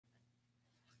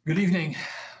Good evening.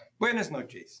 Buenas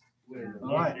noches.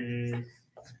 All right.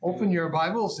 Open your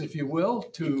Bibles, if you will,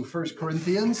 to 1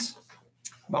 Corinthians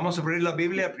Vamos a abrir la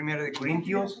Biblia a 1 de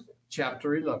Corintios,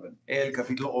 chapter 11. el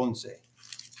capítulo 11.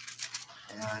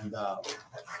 And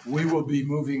we will be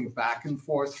moving back and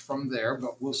forth from there,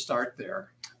 but we'll start there.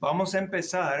 Vamos a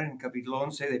empezar en capítulo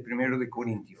 11 de 1 de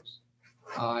Corintios.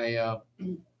 I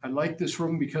like this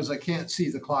room because I can't see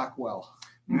the clock well.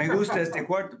 Me gusta este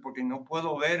cuarto porque no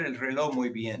puedo ver el reloj muy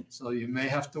bien. So you may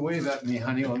have to wave at me,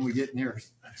 honey, when we get near.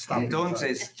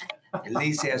 Entonces, él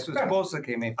dice a su esposa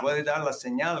que me puede dar la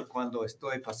señal cuando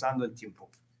estoy pasando el tiempo.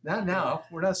 Not now.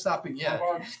 We're not stopping yet.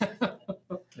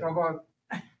 Come on.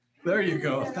 There you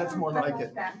go. That's more like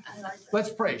it. Let's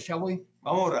pray, shall we?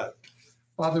 Vamos a orar.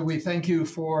 Father, we thank you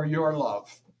for your love.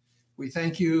 We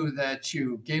thank you that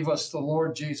you gave us the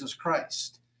Lord Jesus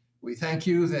Christ. We thank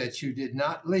you that you did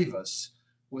not leave us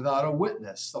without a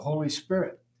witness, the Holy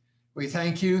Spirit. We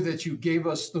thank you that you gave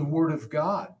us the Word of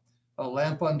God, a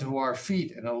lamp unto our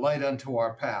feet and a light unto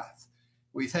our path.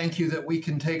 We thank you that we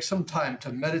can take some time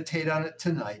to meditate on it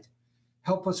tonight.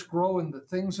 Help us grow in the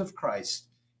things of Christ.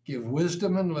 Give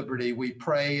wisdom and liberty, we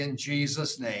pray in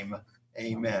Jesus' name.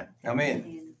 Amen.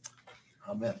 Amén.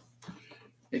 Amen.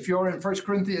 If you're in 1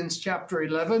 Corinthians chapter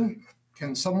 11,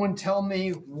 can someone tell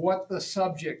me what the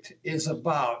subject is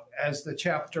about as the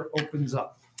chapter opens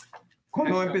up?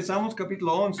 Cuando empezamos capítulo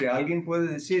 11, ¿alguien puede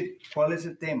decir cuál es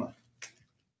el tema?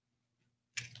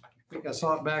 I think I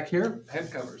saw it back here.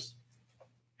 Head covers.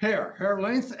 Hair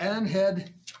length and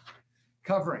head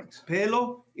coverings.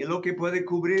 Pelo y lo que puede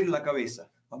cubrir la cabeza.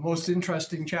 A most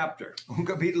interesting chapter. Un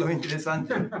capítulo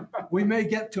interesante. We may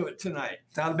get to it tonight,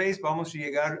 Tal vez vamos a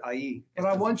llegar ahí. but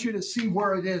I want you to see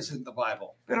where it is in the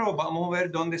Bible Pero vamos a ver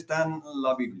dónde está en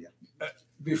la Biblia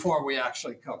before we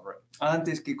actually cover it.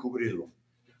 antes que cubrirlo.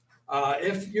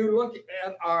 If you look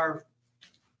at our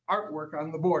artwork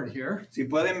on the board here, Si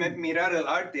pueden mirar el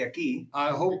arte aquí, I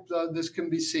hope this can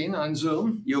be seen on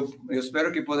Zoom. yo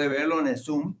espero que puede verlo en el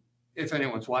Zoom, If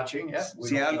anyone's watching, yeah.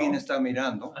 si alguien está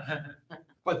mirando.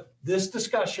 But this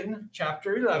discussion,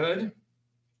 chapter 11,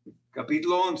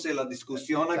 Capítulo 11, la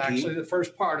discusión actually aquí, the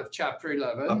first part of chapter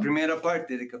la 11, primera parte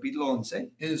de capítulo 11,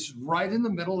 is right in the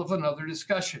middle of another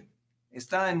discussion.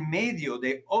 está en medio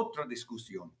de otra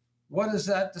discusión. What is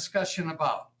that discussion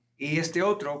about? Y este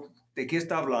otro, ¿de qué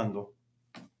está hablando?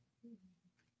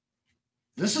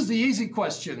 This is the easy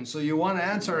question, so you want to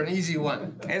answer an easy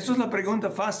one. Eso es la pregunta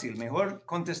fácil, mejor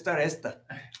contestar esta.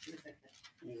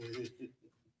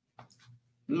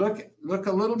 Look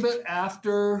a little bit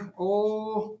after,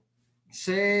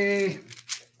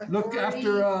 look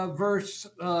after verse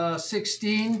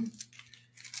 16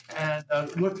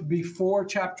 and look before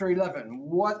chapter 11.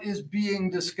 What is being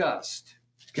discussed?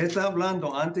 ¿Qué está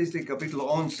hablando antes del capítulo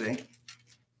 11?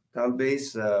 Tal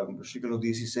vez versículo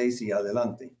 16 y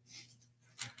adelante.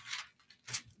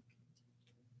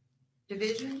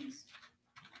 Divisions?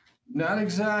 Not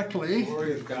exactly.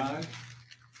 Glory of God.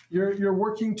 You're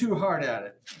working too hard at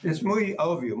it. Es muy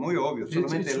obvio,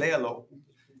 solamente It's- léalo.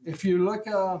 If you look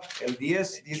El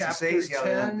 10, chapter 16 y 10,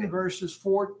 adelante. verses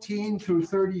 14 through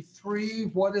 33,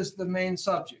 what is the main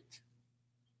subject?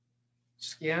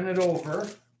 Scan it over.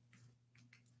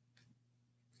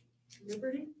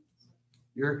 Liberty?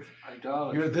 You're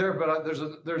Idolatry. there, but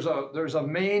there's a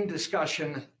main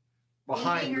discussion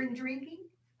behind Eating it. and drinking?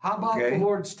 How about Okay. the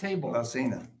Lord's table? La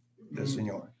cena del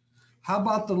Señor. How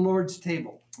about the Lord's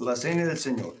table? La cena del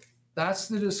Señor. That's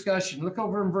the discussion. Look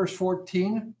over in verse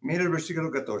 14. Mira el versículo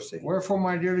 14. Wherefore,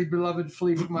 my dearly beloved,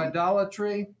 flee from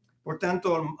idolatry. Por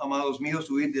tanto, amados míos,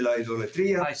 huid de la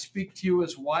idolatría. I speak to you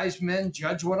as wise men.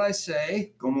 Judge what I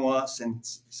say. Como a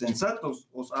sensatos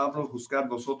os hablo, juzgad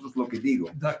vosotros lo que digo.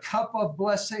 The cup of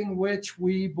blessing which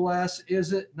we bless,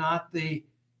 is it not the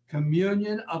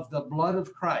communion of the blood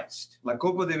of Christ? La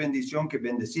copa de bendición que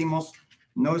bendecimos,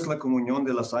 ¿no es la comunión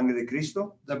de la sangre de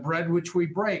Cristo? The bread which we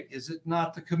break, is it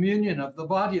not the communion of the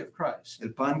body of Christ? El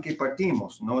pan que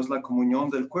partimos, ¿no es la comunión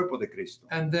del cuerpo de Cristo?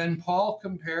 And then Paul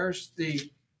compares the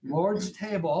Lord's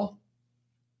table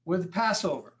with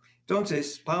Passover.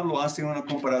 Entonces, Pablo hace una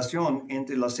comparación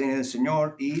entre la cena del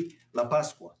Señor y la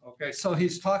Pascua. Okay, so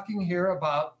he's talking here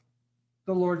about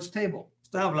the Lord's table.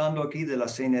 Está hablando aquí de la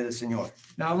cena del Señor.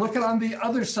 Now look at on the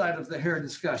other side of the hair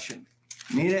discussion,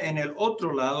 Mire en el otro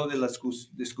lado de la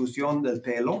discusión del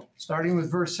pelo. starting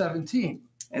with verse 17.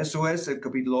 Eso es el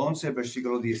capítulo 11,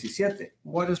 versículo 17.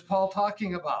 What is Paul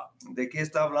talking about? ¿De qué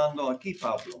está hablando aquí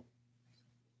Pablo?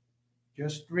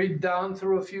 Just read down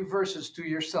through a few verses to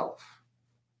yourself.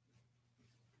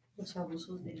 Los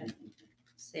abusos de la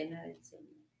cena del Señor.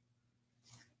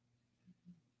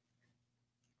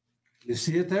 You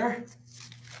see it there?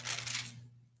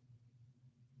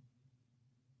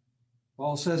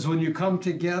 Paul says, when you come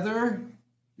together,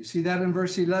 you see that in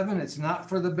verse 11, it's not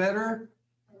for the better.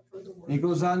 He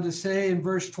goes on to say in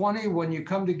verse 20, when you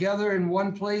come together in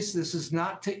one place, this is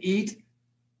not to eat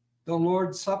the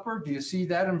Lord's Supper. Do you see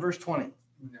that in verse 20?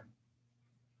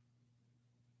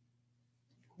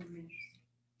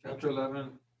 Chapter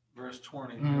 11, verse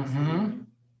 20. Mhm.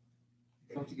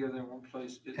 Come together in one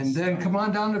place. And then come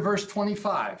on down to verse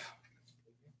 25.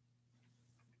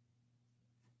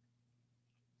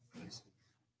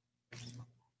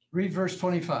 Read verse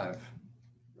 25.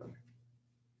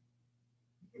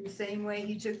 In the same way,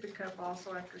 he took the cup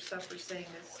also after supper, saying,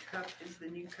 "This cup is the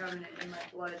new covenant in my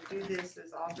blood. Do this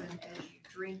as often as you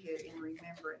drink it in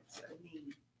remembrance of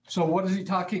me." So what is he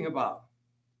talking about?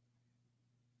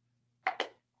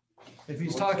 If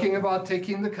he's talking about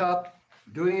taking the cup,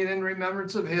 doing it in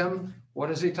remembrance of him,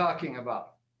 what is he talking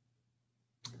about?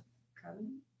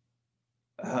 Covenant?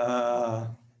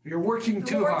 You're working The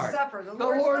too Lord's hard. Supper. The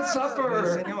Lord's El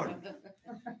Supper. Señor.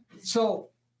 So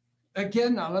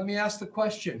again, now let me ask the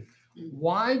question.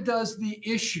 Why does the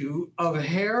issue of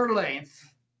hair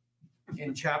length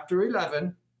in chapter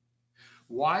 11,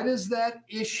 why does that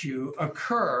issue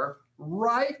occur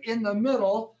right in the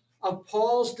middle of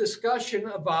Paul's discussion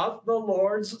about the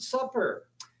Lord's Supper?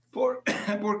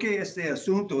 Porque este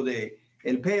asunto de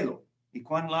el pelo y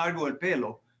cuán largo el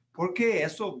pelo, porque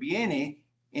eso viene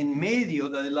en medio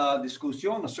de la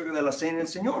discusión acerca de la cena del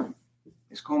Señor.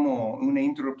 Es como una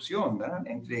interrupción, ¿verdad?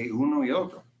 Entre uno y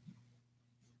otro.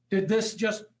 Did this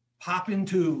just pop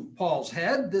into Paul's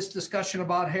head, this discussion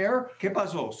about hair? ¿Qué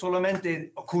pasó?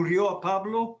 Solamente ocurrió a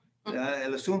Pablo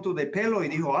el asunto de pelo y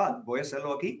dijo, voy a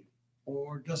hacerlo aquí.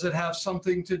 Or does it have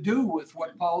something to do with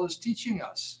what Paul is teaching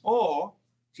us? O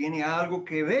tiene algo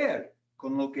que ver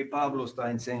con lo que Pablo está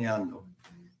enseñando.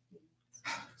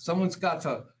 Someone's got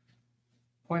to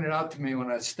point it out to me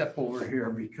when I step over here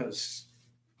because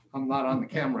I'm not on the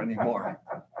camera anymore.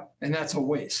 And that's a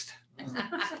waste.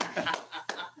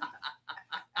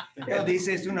 Él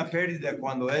dice es una pérdida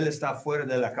cuando él está fuera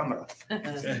de la cámara.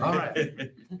 All right.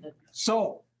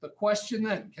 So the question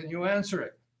then, can you answer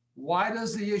it? Why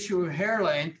does the issue of hair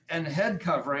length and head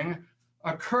covering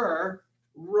occur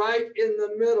right in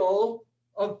the middle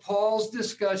of Paul's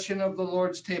discussion of the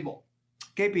Lord's table?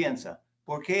 ¿Qué piensa?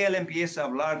 ¿Por qué él empieza a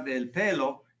hablar del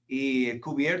pelo y el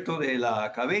cubierto de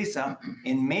la cabeza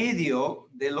en medio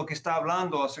de lo que está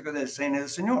hablando acerca del cena del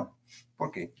Señor?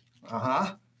 ¿Por qué?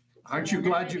 Uh-huh. Aren't you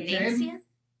glad you came?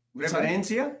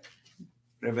 ¿Reverencia?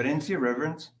 ¿Reverencia?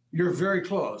 ¿Reverence? You're very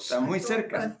close. Está muy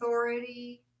cerca.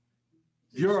 Authority.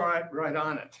 You're right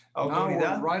on it. Now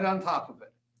Autoridad. we're right on top of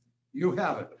it. You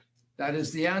have it. That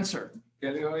is the answer.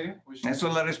 ¿Qué le dijo ella? Eso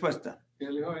es la respuesta. ¿Qué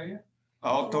le dijo ella?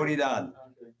 Autoridad.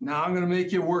 Okay. Now I'm going to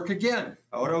make you work again.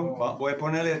 Ahora voy a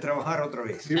ponerle a trabajar otra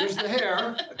vez. Here's the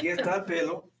hair. Aquí está el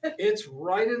pelo It's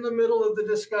right in the middle of the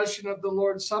discussion of the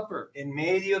Lord's Supper. en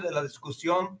medio de la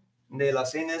discusión de la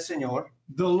cena del Señor.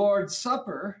 The Lord's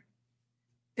Supper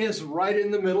is right in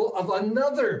the middle of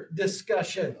another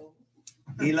discussion.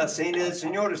 Y la cena del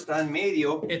Señor está en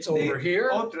medio It's de over here,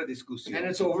 otra discusión. and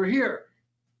it's over here.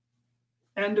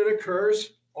 And it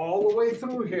occurs all the way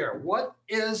through here. What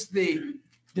is the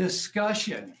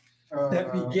discussion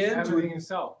that begins Everything with,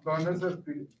 himself.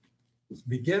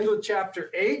 begins with chapter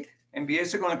 8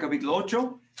 Empieza con el capítulo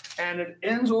 8 and it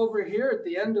ends over here at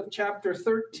the end of chapter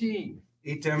 13?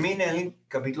 y termina en el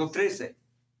capítulo 13.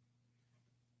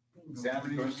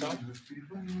 Examine yourself.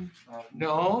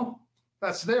 No,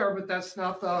 that's there, but that's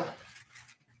not the.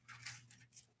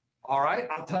 All right,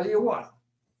 I'll tell you what.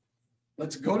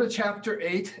 Let's go to chapter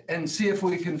 8 and see if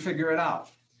we can figure it out.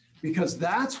 Because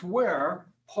that's where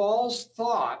Paul's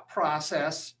thought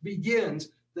process begins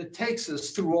that takes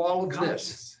us through all of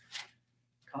this.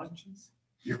 Conscience.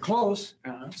 You're close,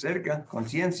 Cerca,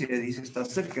 conciencia, dice, está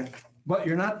cerca, but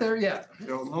you're not there yet.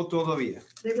 pero no todavía.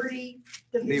 Liberty.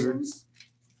 Divisions.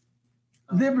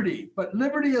 Liberty, but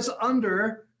liberty is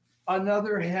under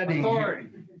another heading. Authority.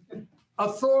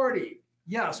 Authority,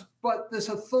 yes, but this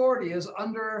authority is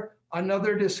under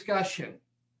another discussion.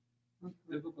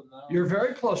 Biblical knowledge. You're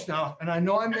very close now, and I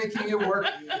know I'm making you work.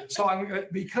 So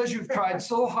because you've tried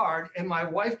so hard, and my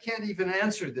wife can't even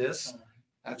answer this.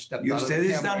 I've stepped Y out of the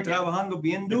ustedes camera están again. trabajando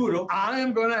bien duro, I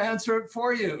am going to answer it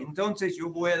for you. entonces yo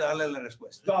voy a darle la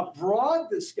respuesta. The broad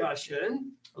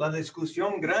discussion La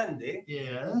discusión grande,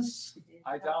 is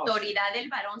Idolatry. Autoridad del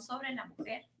varón sobre la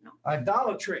mujer, ¿no?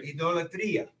 idolatry.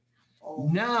 idolatría.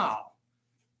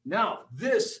 Now,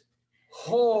 this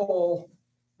whole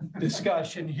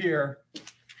discussion here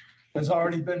has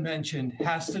already been mentioned,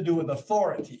 has to do with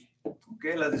authority.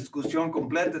 Okay, la discusión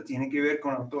completa tiene que ver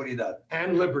con autoridad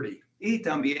and liberty. y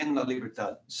también la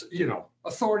libertad. You know,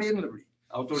 authority and liberty.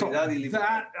 Autoridad y libertad.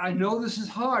 That, I know this is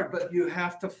hard, but you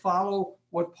have to follow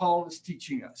what Paul is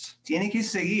teaching us. Tiene que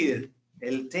seguir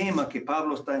el tema que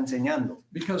Pablo está enseñando.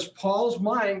 Because Paul's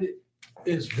mind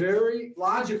is very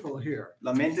logical here.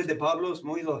 La mente de Pablo es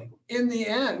muy lógico. In the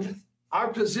end, our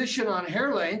position on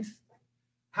hair length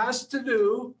has to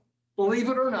do, believe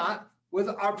it or not, with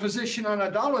our position on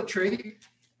idolatry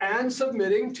and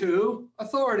submitting to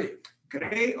authority.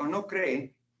 Cree o no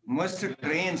cree, nuestra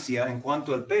creencia en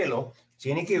cuanto al pelo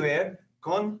tiene que ver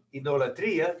con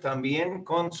idolatría, también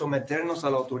con someternos a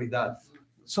la autoridad.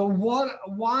 So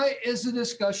why is the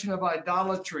discussion of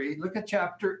idolatry? Look at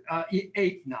chapter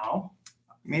 8 now.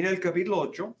 Mira el capítulo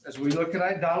 8, As we look at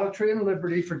idolatry and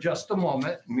liberty for just a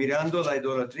moment, mirando la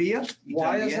idolatría. Y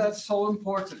why is también, that so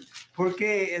important? ¿por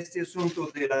qué este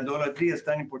asunto de la idolatría es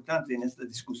tan importante en esta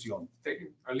discusión?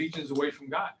 Taking allegiance away from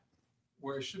God,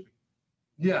 where it should be.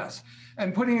 Yes,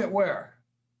 and putting it where?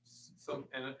 Some,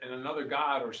 and another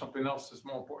God or something else is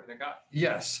more important than God.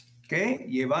 Yes. ¿Qué?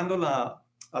 Llevando la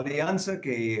alianza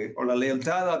o la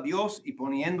lealtad a Dios y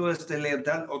poniendo esta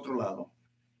lealtad a otro lado.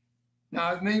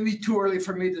 Now, it may be too early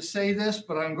for me to say this,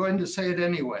 but I'm going to say it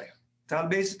anyway. Tal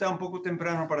vez está un poco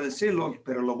temprano para decirlo,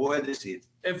 pero lo voy a decir.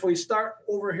 If we start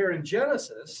over here in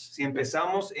Genesis Si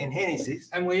empezamos en Génesis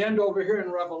and we end over here in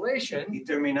Revelation, y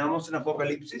terminamos en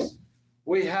Apocalipsis,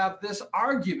 we have this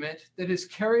argument that is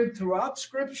carried throughout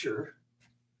Scripture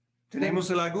tenemos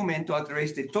el argumento a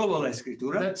través de toda la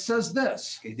escritura that says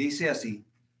this: que dice así: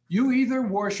 you either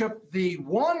worship the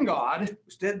one God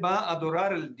usted va a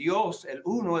adorar al Dios, el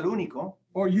uno, el único,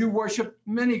 or you worship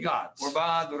many gods. o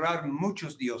va a adorar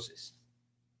muchos dioses.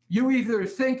 You either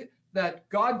think that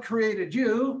God created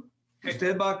you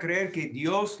Usted va a creer que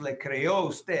Dios le creó a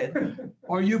usted,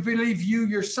 or you believe you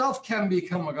yourself can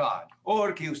become a God.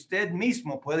 o que usted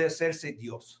mismo puede hacerse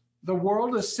Dios. The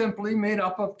world is simply made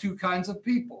up of two kinds of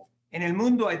people: En el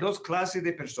mundo hay dos clases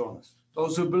de personas: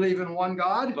 those who believe in one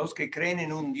God los que creen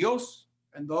en un Dios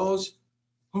and those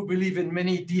who believe in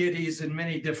many deities in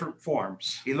many different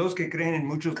forms. y los que creen en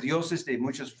muchos dioses de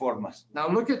muchas formas. Now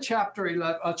look at chapter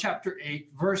 8,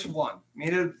 verse 1.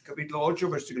 Mira el capítulo 8,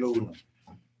 versículo 1.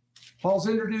 Paul's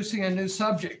introducing a new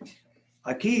subject.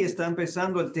 Aquí está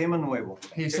empezando el tema nuevo.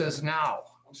 He says now.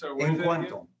 I'm sorry, where is En that again?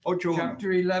 cuanto, 8.1.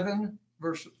 Chapter 11,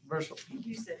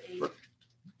 You said 8.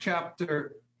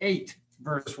 chapter 8,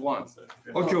 verse 1.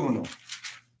 8.1.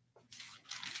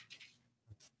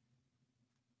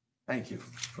 Thank you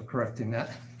for correcting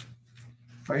that.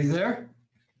 Are you there?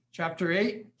 Chapter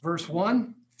 8, verse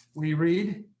 1, we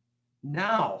read,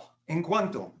 now. En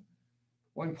cuanto,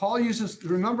 When Paul uses,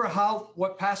 remember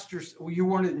what pastors, you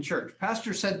weren't in church.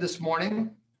 Pastor said this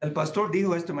morning el pastor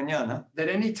dijo esta mañana, that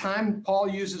anytime Paul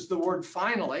uses the word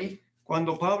finally,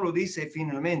 cuando Pablo dice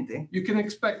finalmente, you can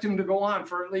expect him to go on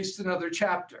for at least another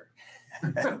chapter.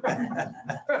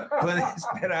 puede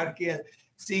esperar que él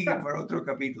siga por otro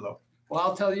capítulo. Well,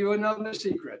 I'll tell you another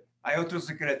secret. Hay otro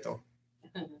secreto.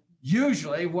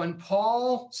 Usually when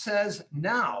Paul says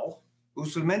now,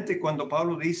 Usualmente cuando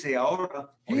Pablo dice ahora,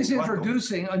 o he's en cuanto,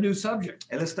 introducing a new subject.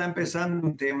 él está empezando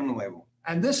un tema nuevo.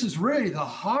 And this is really the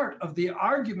heart of the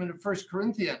argument of 1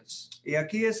 Corinthians. Y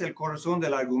aquí es el corazón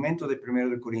del argumento de 1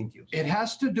 de Corintios. It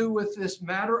has to do with this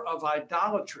matter of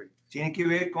idolatry Tiene que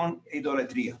ver con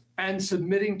idolatría and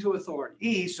submitting to authority.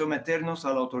 y someternos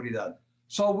a la autoridad.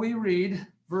 So we read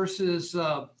verses,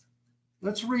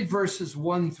 let's read verses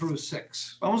 1 through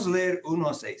 6. Vamos a leer 1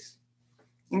 a 6.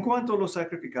 En cuanto a los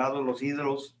sacrificados, los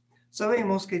ídolos,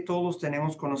 sabemos que todos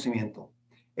tenemos conocimiento.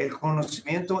 El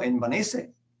conocimiento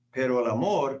envanece, pero el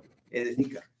amor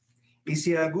edifica. Y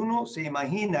si alguno se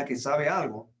imagina que sabe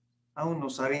algo, aún no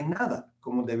sabe nada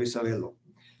como debe saberlo.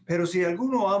 Pero si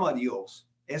alguno ama a Dios,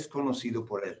 es conocido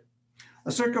por él.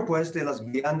 Acerca pues de las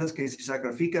viandas que se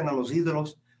sacrifican a los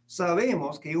ídolos,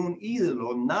 sabemos que un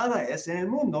ídolo nada es en el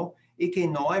mundo y que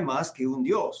no hay más que un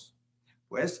Dios.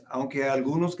 Pues, aunque hay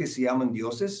algunos que se llaman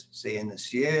dioses, sea en el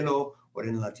cielo o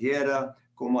en la tierra,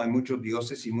 como hay muchos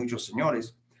dioses y muchos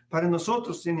señores, para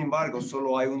nosotros, sin embargo,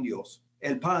 solo hay un Dios,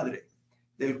 el Padre,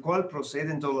 del cual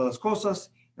proceden todas las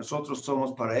cosas. Nosotros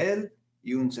somos para Él,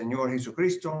 y un Señor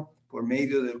Jesucristo, por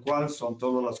medio del cual son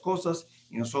todas las cosas,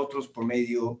 y nosotros por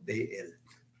medio de Él.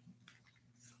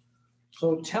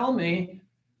 So tell me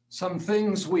some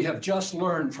things we have just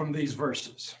learned from these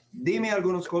verses. Dime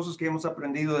algunas cosas que hemos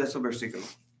aprendido de ese versículo.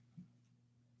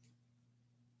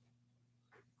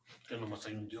 Que nomás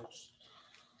hay un Dios.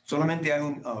 Solamente hay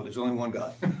there's only one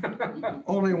God.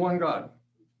 Only one God.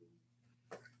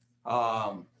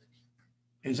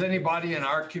 Is anybody in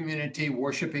our community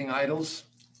worshiping idols?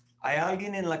 ¿Hay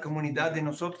alguien en la comunidad de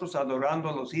nosotros adorando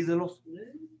a los ídolos?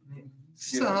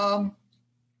 Some,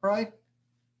 right?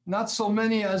 Not so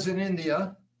many as in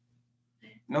India,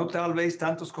 No tal vez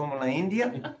tantos como la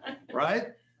India, right?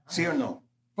 ¿sí o no?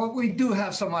 But we do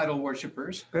have some idol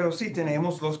worshipers. Pero sí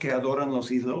tenemos los que adoran los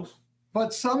ídolos.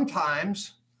 But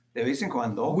sometimes De vez en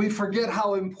cuando, we forget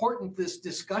how important this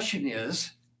discussion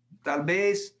is tal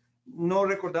vez no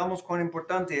recordamos cuán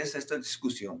importante es esta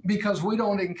discusión, because we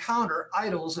don't encounter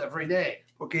idols every day.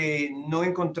 porque no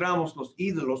encontramos los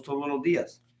ídolos todos los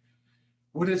días.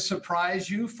 Would it surprise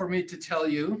you for me to tell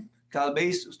you Tal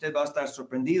vez usted va a estar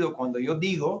sorprendido cuando yo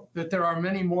digo that there are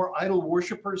many more idol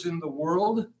worshipers in the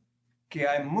world que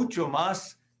hay mucho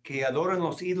más que adoran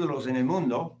los ídolos en el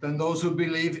mundo than those who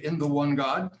believe in the one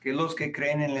God? que los que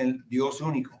creen en el Dios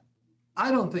único.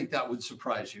 I don't think that would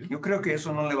surprise you. Yo creo que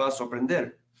eso no le va a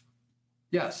sorprender.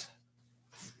 Yes.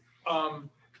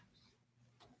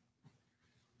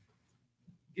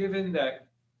 Given that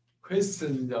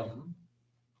Christendom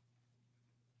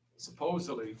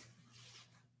supposedly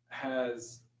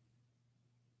has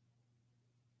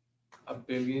 1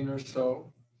 billion or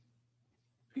so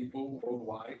people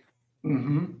worldwide,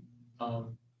 Mm-hmm.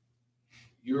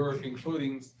 you're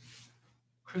including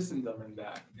Christendom in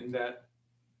that,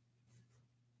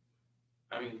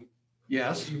 I mean,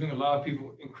 Yes. even a lot of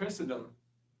people in Christendom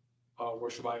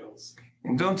worship idols.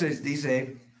 Entonces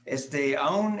dice,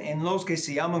 aún en los que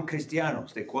se llaman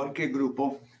cristianos de cualquier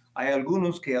grupo, hay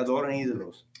algunos que adoran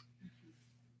ídolos.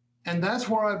 And that's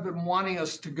where I've been wanting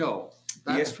us to go.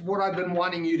 That's what I've been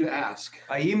wanting you to ask.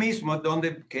 Ahí mismo es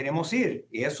donde queremos ir.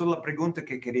 Y eso es la pregunta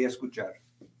que quería escuchar.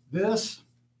 This,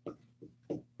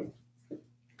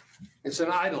 it's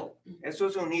an idol. Eso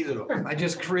es un ídolo. I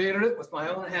just created it with my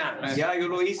own hands. Ya yo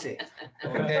lo hice.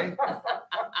 Okay?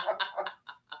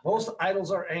 Most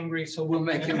idols are angry, so we'll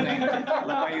make him angry.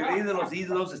 La mayoría de los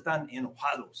ídolos están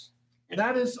enojados.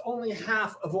 That is only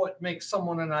half of what makes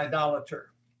someone an idolater.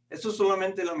 Eso es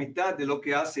solamente la mitad de lo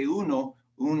que hace uno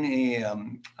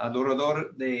un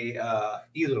adorador de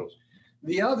ídolos.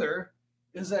 The other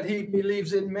is that he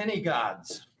believes in many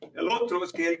gods. El otro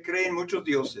es que él cree en muchos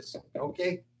dioses,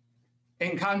 Okay?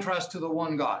 In contrast to the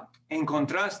one God. en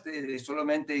contraste de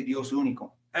solamente Dios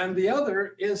único. And the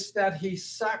other is that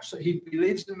he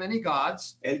believes in many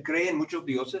gods. Él cree en muchos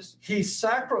dioses He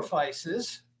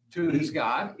sacrifices to his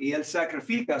God. y él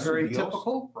sacrifica a su Very Dios.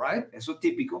 typical, right? Eso es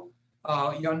típico.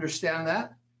 You understand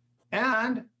that?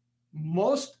 And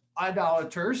most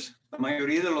idolaters La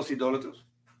mayoría de los idólatras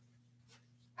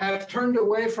have turned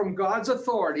away from God's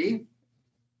authority,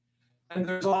 and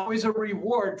there's always a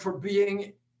reward for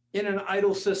being in an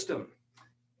idol system.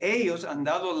 ellos han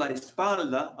dado la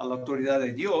espalda a la autoridad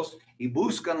de Dios y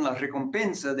buscan la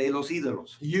recompensa de los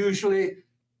ídolos. Usually,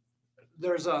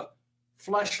 there's a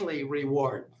fleshly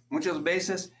reward. Muchas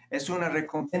veces es una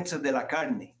recompensa de la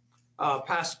carne.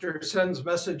 Pastor Sen's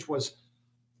message was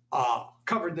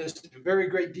covered this in very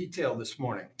great detail this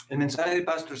morning. El mensaje de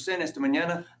Pastor Sen esta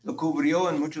mañana lo cubrió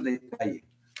en mucho detalle.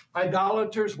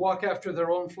 Idolaters walk after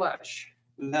their own flesh.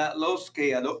 Los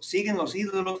que siguen los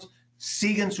ídolos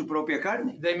siguen su propia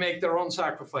carne They make their own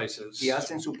sacrifices. y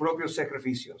hacen sus propios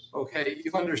sacrificios. Okay,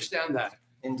 you understand that.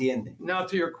 ¿Entienden? Now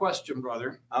to your question,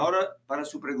 brother. Ahora, para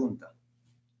su pregunta.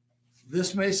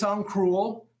 This may sound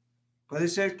cruel, Puede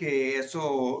ser que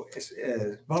eso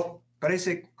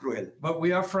parece cruel, but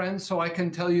we are friends, so I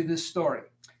can tell you this story.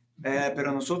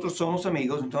 pero nosotros somos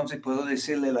amigos, entonces puedo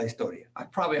decirle la historia. I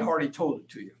probably already told it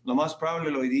to you. Lo más probable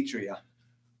lo he dicho ya.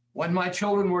 When my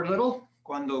children were little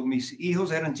Cuando mis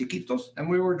hijos eran chiquitos and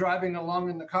we were driving along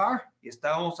in the car, y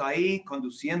estábamos ahí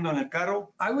conduciendo en el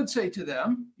carro, I would say to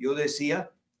them, yo decía,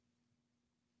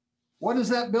 "What is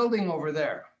that building over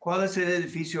there?" ¿cuál es el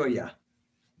edificio allá?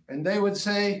 And they would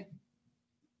say,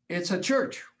 "It's a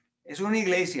church." Es una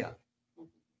iglesia.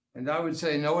 And I would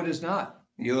say, "No, it is not.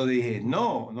 Yo dije,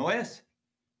 no, no es.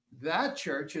 That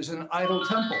church is an idol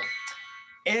temple."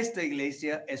 Esta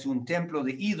iglesia es un templo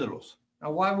de ídolos. Now,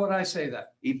 why would I say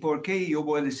that? ¿Y por qué yo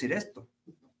voy a decir esto?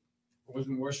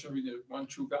 Wasn't worshiping the one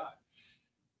true God.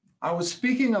 I was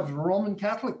speaking of the Roman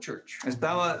Catholic Church.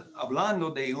 Estaba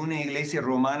hablando de una iglesia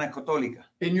romana católica.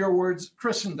 In your words,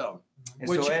 Christendom,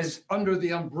 which Eso is es under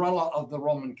the umbrella of the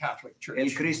Roman Catholic Church. el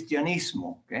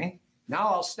cristianismo. ¿Ok? Now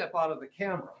I'll step out of the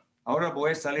camera. Ahora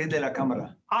voy a salir de la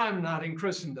cámara. I'm not in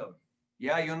Christendom.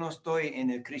 Ya yo no estoy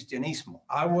en el cristianismo.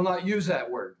 I will not use that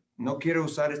word. No quiero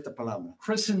usar esta palabra.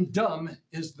 Christendom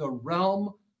is the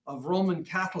realm of Roman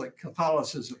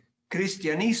Catholicism.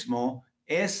 Cristianismo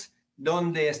es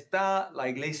donde está la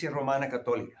iglesia romana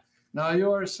católica. Now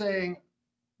you are saying,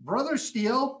 Brother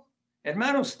Steele,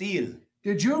 Hermano Steele,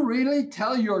 did you really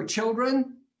tell your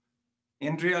children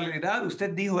 ¿en realidad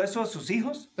usted dijo eso a sus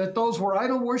hijos? that those were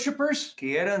idol worshipers?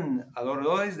 ¿Que eran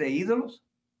adoradores de ídolos?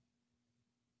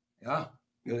 Yeah.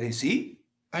 Yo dije, sí.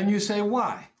 And you say,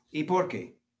 why? ¿Y por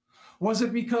qué? Was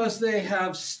it because they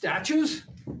have statues?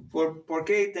 ¿Por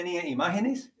qué tenía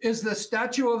imágenes? Is the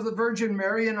statue of the Virgin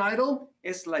Mary an idol?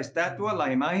 ¿Es la estatua, la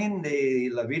imagen de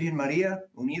la Virgen María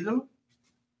un ídolo?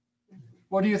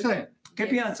 What do you think? ¿Qué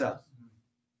piensa?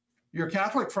 Your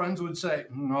Catholic friends would say,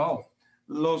 no,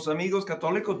 Los amigos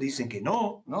católicos dicen que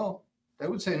no. no. They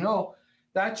would say, no,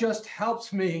 that just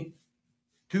helps me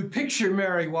to picture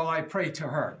Mary while I pray to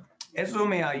her. Eso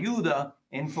me ayuda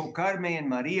a enfocarme en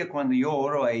María cuando yo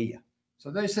oro a ella. So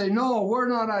they say, no, we're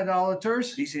not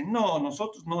idolaters. Dicen, no,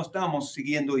 nosotros no estamos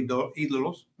siguiendo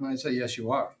ídolos. And I say, yes,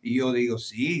 you are. Y yo digo,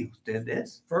 sí, usted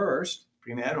es. First,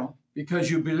 Primero,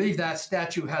 because you believe that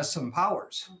statue has some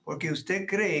powers. porque usted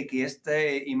cree que esta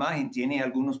imagen tiene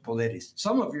algunos poderes.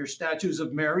 Some of your statues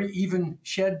of Mary even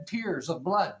shed tears of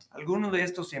blood. Algunos de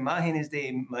estos imágenes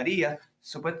de María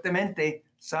supuestamente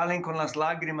salen con las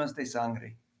lágrimas de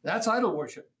sangre. That's idol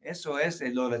worship. Eso es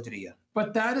idolatría.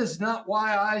 But that is not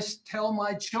why I tell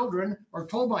my children or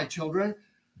told my children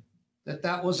that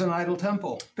that was an idol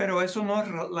temple. Pero eso no es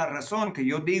la razón que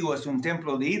yo digo es un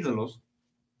templo de ídolos.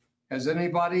 Has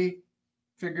anybody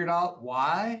figured out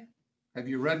why? Have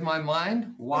you read my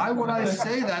mind? Why would I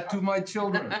say that to my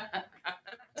children?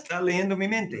 Está leyendo mi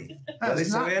mente. That's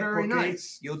Puede not saber very por qué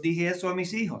nice. yo dije eso a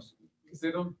mis hijos. Because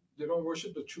they don't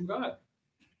worship the true God.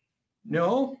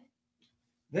 No,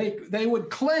 they would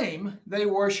claim they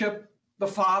worship the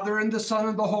Father and the Son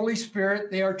and the Holy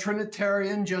Spirit. They are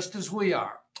Trinitarian just as we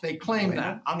are. They claim Bueno,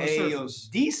 that on the ellos surface.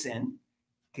 dicen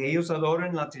que ellos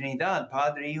adoran la Trinidad,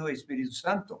 Padre, Hijo y Espíritu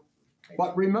Santo.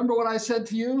 But remember what I said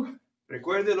to you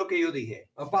Recuerde lo que yo dije.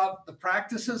 about the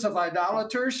practices of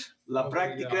idolaters? La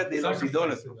práctica de los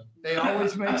idólatros. They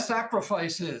always make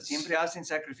sacrifices. Siempre hacen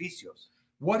sacrificios.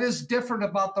 What is different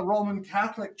about the Roman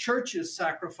Catholic Church's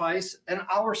sacrifice and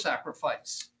our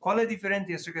sacrifice? ¿Cuál es diferente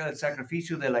acerca del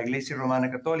sacrificio de la Iglesia Romana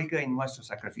Católica y nuestro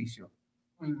sacrificio?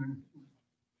 I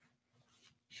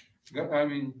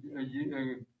mean,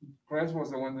 Christ was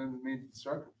the one that made the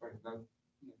sacrifice.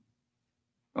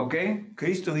 ¿Ok?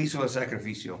 Cristo hizo el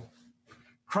sacrificio.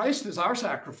 Christ is our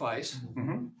sacrifice,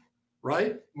 Ujú.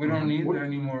 right? We don't need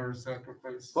any more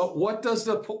sacrifice. But what does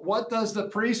the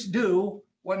priest do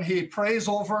when he prays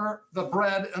over the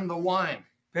bread and the wine?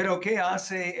 Pero ¿qué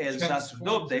hace el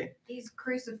sacerdote? He's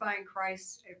crucifying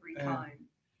Christ every And- time.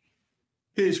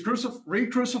 He's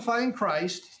re-crucifying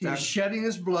Christ. He's Stop. shedding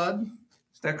his blood,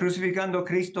 Está crucificando a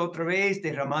Cristo otra vez,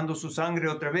 derramando su sangre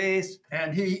otra vez.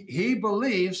 and he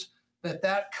believes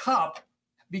that cup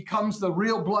becomes the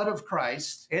real blood of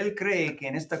Christ. Él cree que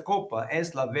en esta copa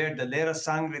es la verdadera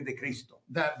sangre de Cristo.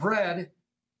 That bread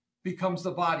becomes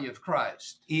the body of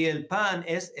Christ. Y el pan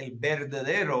es el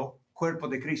verdadero cuerpo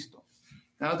de Cristo.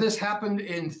 Now, this happened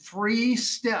in 3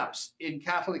 steps in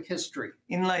Catholic history.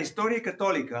 En la historia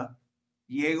católica,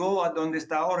 llegó a donde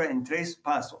está ahora en 3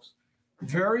 pasos.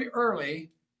 Very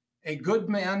early, a good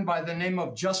man by the name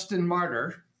of Justin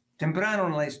Martyr, Temprano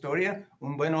en la historia,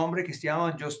 un buen hombre que se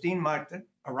llama Justin Martyr,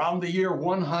 around the year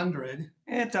 100,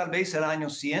 tal vez el año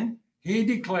 100, he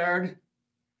declared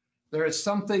there is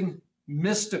something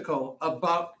mystical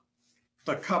about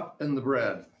the cup and the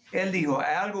bread. él dijo,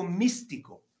 hay algo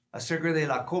místico acerca de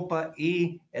la copa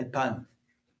y el pan.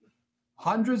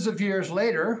 Hundreds of years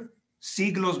later,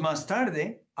 Siglos más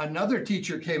tarde, another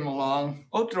teacher came along,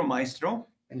 otro maestro,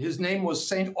 and his name was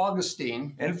St.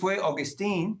 Augustine, él fue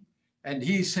Agustín, and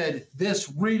he said,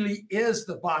 this really is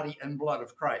the body and blood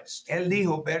of Christ. él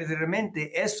dijo verdaderamente,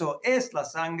 eso es la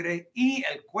sangre y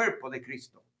el cuerpo de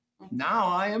Cristo. Now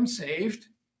I am saved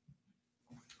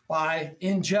by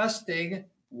ingesting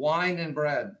wine and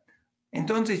bread.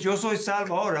 Entonces yo soy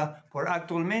salvo ahora por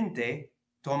actualmente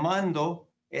tomando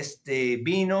este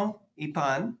vino y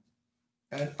pan.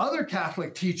 And other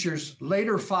Catholic teachers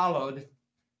later followed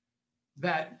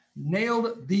that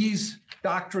nailed these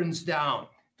doctrines down.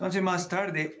 Entonces más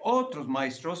tarde otros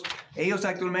maestros, ellos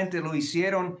actualmente lo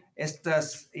hicieron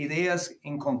estas ideas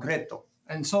en concreto.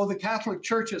 And so the Catholic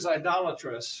Church is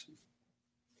idolatrous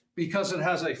because it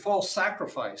has a false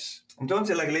sacrifice,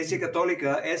 Entonces la Iglesia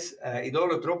Católica es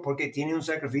idólatro porque tiene un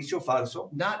sacrificio falso,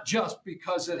 not just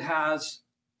because it has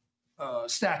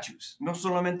statues. no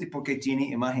solamente porque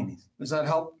tiene imágenes. Does that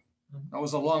help? That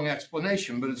was a long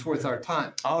explanation, but it's worth our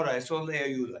time. Ahora, eso le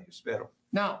ayuda, yo espero.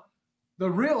 Now, the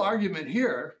real argument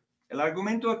here, El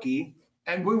argumento aquí,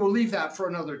 and we will leave that for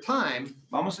another time,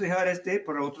 vamos a dejar este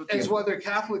para otro is tiempo. whether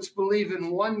Catholics believe in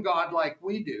one God like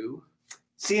we do,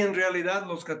 Si en realidad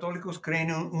los católicos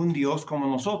creen en un Dios como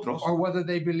nosotros, or whether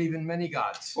they believe in many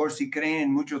gods. o si creen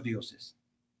en muchos dioses.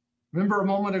 Remember a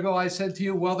moment ago I said to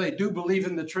you, well, they do believe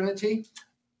in the Trinity.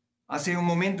 Hace un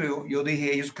momento yo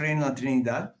dije, ellos creen en la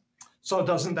Trinidad. So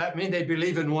doesn't that mean they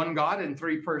believe in one God in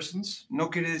three persons? ¿No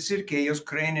quiere decir que ellos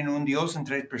creen en un Dios en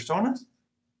tres personas?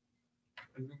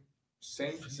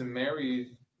 Saints and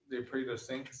Mary, they pray to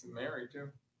Saints and Mary too.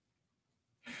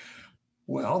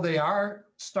 Well, they are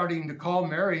starting to call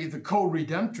Mary the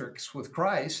co-redemptrix with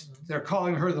Christ. They're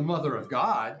calling her the mother of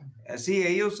God. Así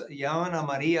ellos llaman a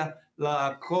María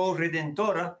la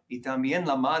co-redentora y también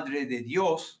la madre de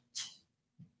Dios.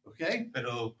 Okay?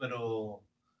 Pero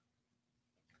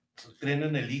creen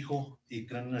en el Hijo y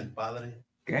creen en el Padre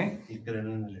 ¿Qué? y creen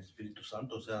en el Espíritu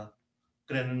Santo. O sea,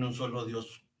 creen en un solo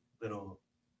Dios, pero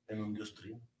en un Dios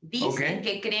trino. Dicen Okay.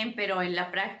 que creen, pero en la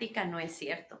práctica no es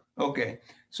cierto. Okay,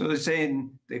 so they say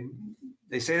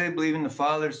they believe in the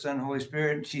Father, Son, Holy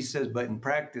Spirit. She says, but in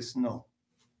practice, no.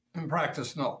 In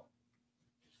practice, no.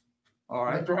 All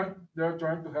right. They're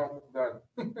trying to help that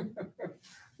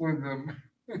with them,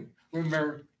 with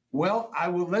Mary. Well, I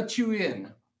will let you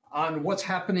in on what's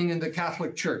happening in the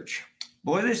Catholic Church.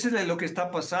 Voy a decirle lo que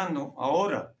está pasando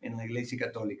ahora en la Iglesia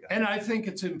Católica. And I think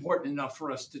it's important enough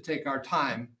for us to take our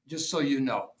time, just so you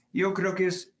know. Yo creo que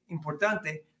es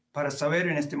importante para saber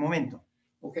en este momento.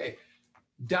 Okay.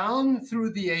 Down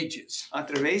through the ages, A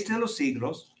través de los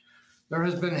siglos, there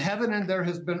has been heaven and there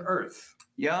has been earth.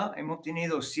 ya hemos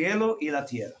tenido cielo y la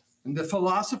tierra. And the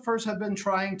philosophers have been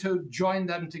trying to join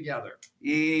them together.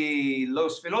 Y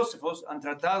los filósofos han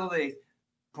tratado de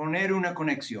poner una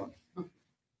conexión.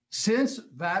 Since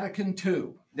Vatican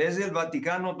II, Desde el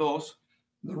Vaticano II,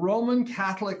 the Roman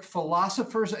Catholic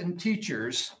philosophers and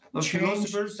teachers Los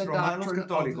changed filósofos the romanos doctrine of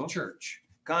the católicos church.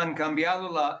 han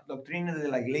cambiado la doctrina de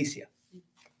la Iglesia.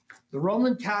 The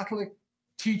Roman Catholic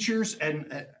teachers, and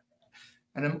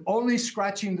I'm only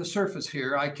scratching the surface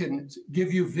here. I can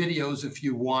give you videos if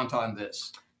you want on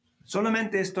this.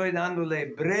 Solamente estoy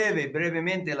dándole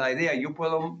brevemente la idea. Yo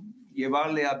puedo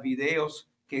llevarle a videos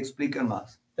que explican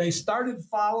más. They started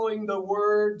following the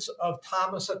words of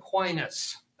Thomas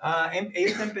Aquinas.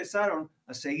 Ellos empezaron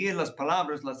a seguir las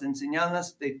palabras, las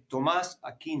enseñanzas de Tomás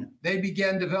Aquino. They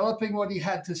began developing what he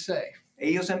had to say.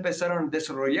 Ellos empezaron a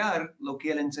desarrollar lo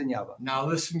que él enseñaba. Now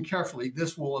listen carefully.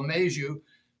 This will amaze you,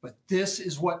 but this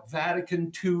is what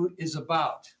Vatican II is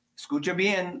about. Escucha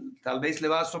bien, tal vez le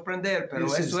va a sorprender, pero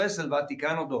This eso es el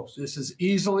Vaticano II This is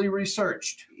easily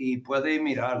researched. y puede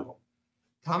mirarlo.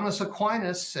 Thomas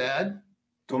Aquinas said,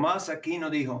 Tomás Aquino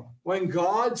dijo, when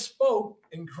God spoke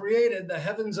and created the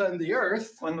heavens and the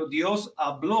earth, cuando Dios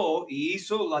habló y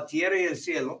hizo la tierra y el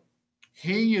cielo,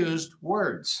 he used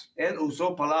words. él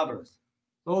usó palabras.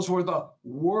 Those were the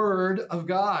word of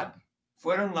God.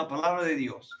 Fueron la palabra de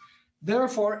Dios.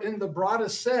 Therefore, in the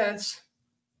broadest sense,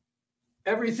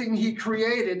 everything he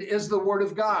created is the word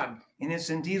of God. En el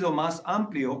sentido más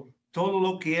amplio, todo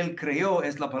lo que él creó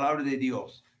es la palabra de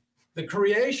Dios. The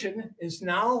creation is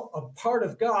now a part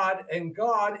of God, and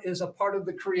God is a part of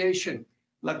the creation.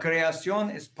 La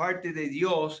creación es parte de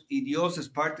Dios y Dios es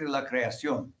parte de la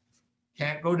creación.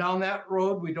 Can't go down that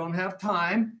road. We don't have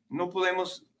time. No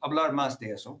podemos hablar más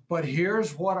de eso. But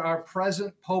here's what our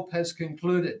present Pope has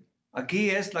concluded. Aquí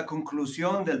es la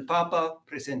conclusión del Papa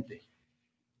presente.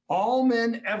 All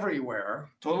men everywhere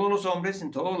Todos los hombres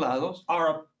en todos lados,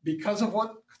 are, because of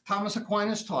what Thomas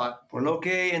Aquinas taught, por lo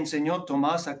que enseñó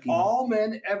Tomás Aquino, all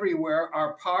men everywhere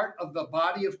are part of the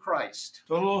body of Christ.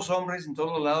 todos los hombres en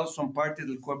todos lados son parte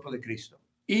del cuerpo de Cristo,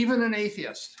 Even an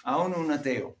atheist. aún un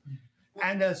ateo.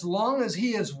 And as long as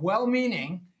he is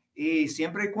well-meaning, Y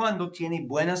siempre y cuando tiene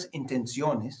buenas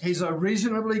intenciones he's a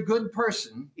reasonably good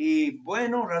person, y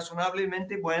bueno,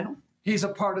 razonablemente bueno, he's a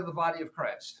part of the body of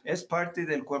Christ. es parte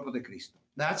del cuerpo de Cristo.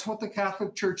 That's what the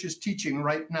Catholic Church is teaching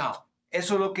right now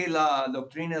Eso es lo que la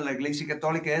doctrina de la Iglesia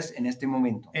Católica es en este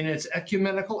momento. in its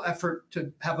ecumenical effort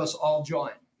to have us all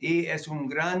join. Y es un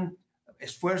gran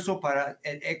esfuerzo para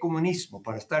el ecumenismo,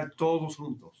 para estar todos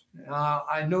juntos.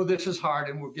 I know this is hard,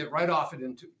 and we'll get right off it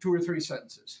in two or three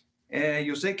sentences.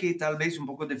 Yo sé que tal vez un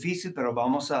poco difícil, pero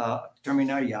vamos a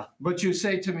terminar ya. But you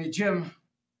say to me, Jim,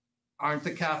 aren't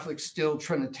the Catholics still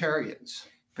Trinitarians?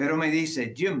 Pero me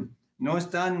dice, Jim, ¿no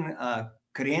están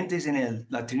creyentes en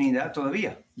la Trinidad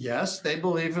todavía? Yes, they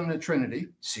believe in the Trinity,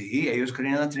 Sí, ellos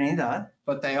creen en la Trinidad,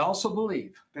 but they also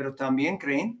believe pero también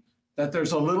creen that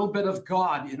there's a little bit of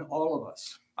God in all of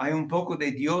us. hay un poco de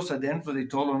Dios adentro de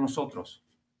todos nosotros.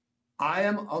 I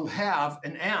am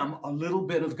a little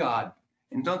bit of God.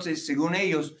 Entonces, según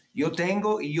ellos, yo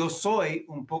tengo y yo soy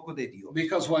un poco de Dios.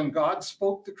 Because when God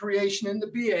spoke the creation into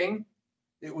being,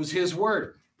 It was his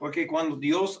word. Porque cuando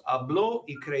Dios habló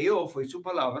y creó fue su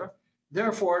palabra.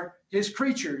 Therefore, his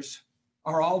creatures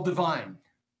are all divine.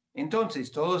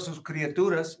 Entonces, todas sus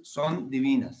criaturas son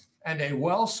divinas. And a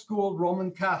well-schooled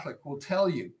Roman Catholic will tell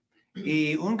you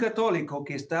Y un católico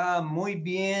que está muy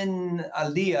bien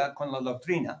al día con la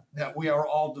doctrina, that we are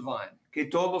all divine. que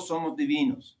todos somos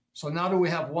divinos. So now do we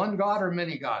have one God or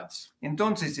many gods?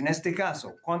 Entonces, en este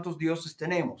caso, ¿cuántos dioses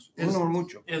tenemos? Es- Uno o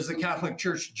mucho. Is the Catholic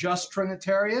Church just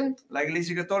Trinitarian, La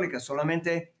Iglesia Católica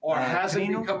solamente or has it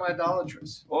trino, become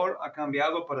idolatrous? o ha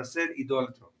cambiado para ser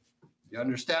idólatra. You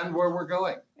understand where we're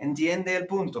going? ¿Entiende el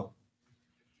punto?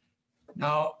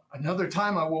 Now, another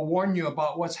time I will warn you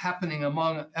about what's happening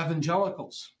among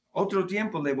evangelicals, Otro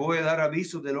tiempo le voy a dar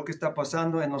aviso de lo que está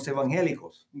pasando en los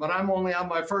evangélicos, but I'm only on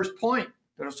my first point.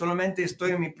 pero solamente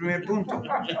estoy en mi primer punto.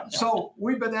 So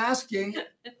we've been asking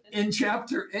in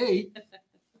chapter 8,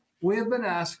 we have been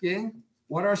asking,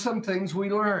 what are some things we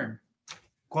learn?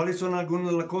 ¿Cuáles son algunas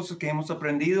de las cosas que hemos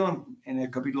aprendido en el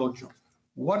capítulo 8?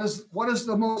 What is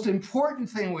the most important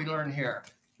thing we learn here?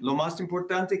 Lo más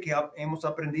importante que hemos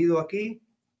aprendido aquí,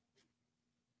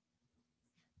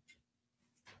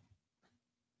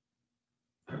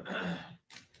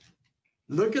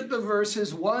 Look at the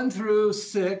verses 1 through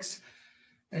 6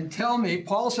 and tell me,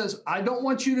 Paul says, I don't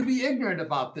want you to be ignorant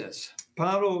about this.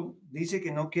 Pablo dice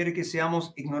que no quiere que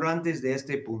seamos ignorantes de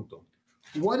este punto.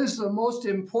 What is the most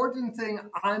important thing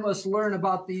I must learn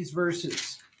about these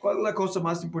verses? ¿Cuál es la cosa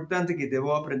más importante que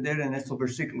debo aprender en estos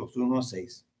versículos 1 a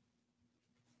 6?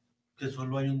 Que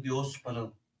solo hay un Dios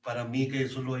para mí, que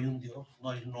solo hay un Dios. No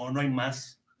hay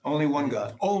más. Only one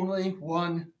God. Only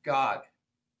one God.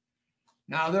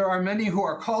 Now, there are many who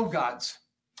are called gods.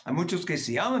 Hay muchos que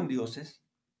se llaman dioses.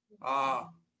 I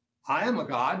am a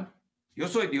god. Yo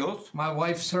soy Dios. My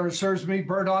wife serves me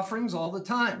burnt offerings all the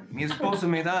time. Mi esposa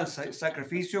me da el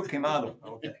sacrificio quemado.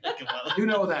 You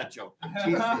know that joke.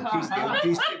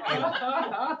 Chiste.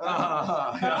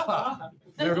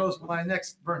 There goes my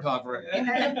next burnt offering.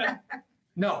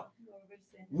 No,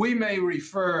 we may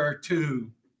refer to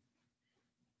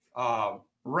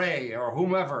Re or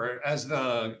whomever as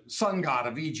the sun god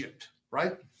of Egypt,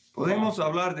 right? Podemos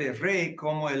hablar de Re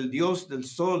como el dios del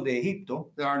sol de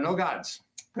Egipto, There are no gods.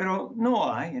 pero no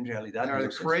hay en realidad They are the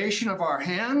dioses. creation of our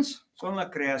hands Son la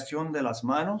creación de las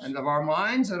manos and of our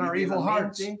minds and y our de la evil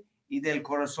hearts. mente y del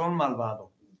corazón malvado.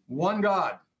 One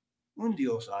God, Un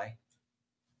dios hay,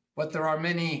 but there are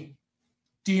many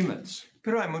demons.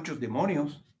 pero hay muchos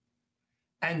demonios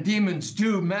And demons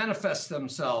do manifest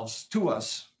themselves to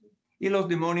us y los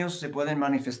demonios se pueden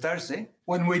manifestarse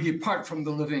when we depart from the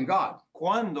living God.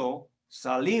 cuando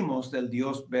salimos del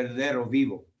Dios verdadero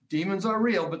vivo. Demons are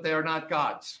real, but they are not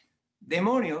gods.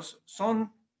 Demonios son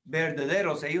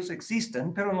verdaderos, ellos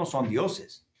existen, pero no son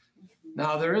dioses.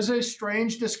 Now, there is a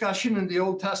strange discussion in the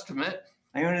Old Testament,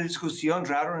 Hay una discusión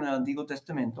rara en el Antiguo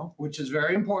Testamento which is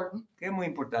very important. que es muy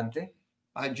importante.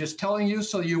 I'm just telling you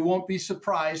so you won't be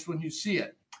surprised when you see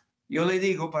it. Yo le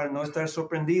digo para no estar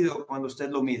sorprendido cuando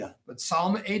usted lo mira. But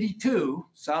Psalm 82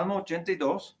 Salmo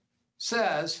 82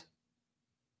 says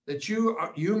that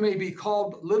you may be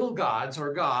called little gods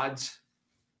or gods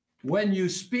when you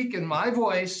speak in my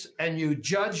voice and you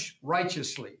judge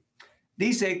righteously.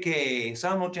 dice que,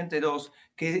 Salmo 82,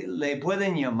 que le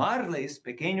pueden llamarles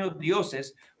pequeños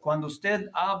dioses cuando usted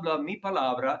habla mi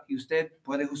palabra y usted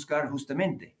puede juzgar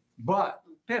justamente. But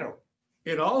Pero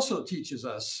it also teaches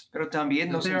us también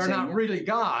that nos they are not enseña, really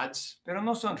gods. pero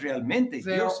no son realmente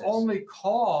They are dioses. only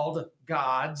called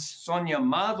gods Son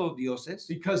llamados dioses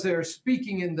because they're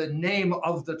speaking in the name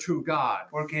of the true God.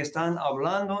 porque están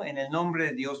hablando en el nombre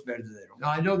de Dios verdadero. Now,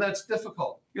 I know that's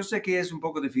difficult, Yo sé que es un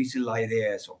poco difícil la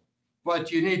idea eso,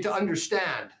 but you need to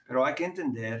understand pero hay que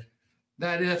entender,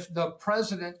 that if the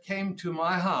president came to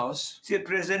my house si el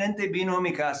presidente vino a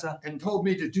mi casa and told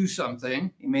me to do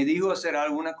something, y me dijo hacer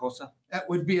alguna cosa, that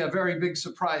would be a very big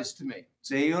surprise to me.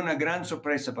 sería una gran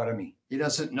sorpresa para mí. He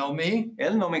doesn't know me,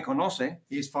 Él no me conoce,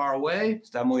 he's far away,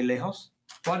 está muy lejos,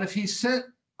 but if he sent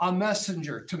a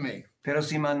messenger to me pero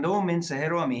si mandó un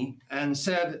mensajero a mí, and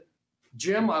said,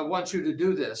 Jim, I want you to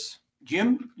do this,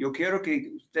 Jim, yo quiero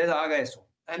que usted haga eso.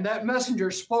 and that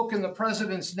messenger spoke in the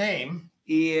president's name,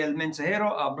 Y el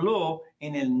mensajero habló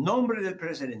en el nombre del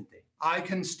presidente. I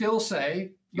can still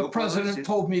say, the Yo puedo president decir-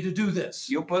 told me to do this,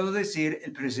 Yo puedo decir,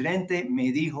 el presidente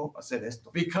me dijo hacer esto.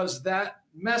 because that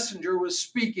messenger was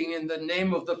speaking in the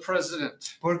name of the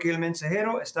president. Porque el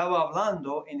mensajero estaba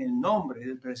hablando en el nombre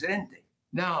del presidente.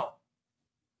 Now,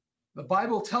 the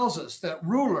Bible tells us that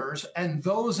rulers and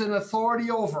those in authority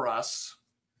over us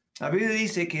La Biblia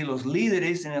dice que los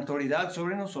líderes en autoridad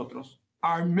sobre nosotros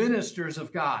are ministers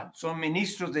of God. son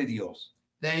ministros de Dios.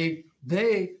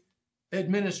 They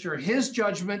administer his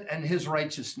judgment and his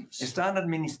righteousness. Están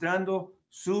administrando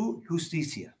su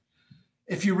justicia.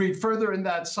 If you read further in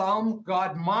that psalm,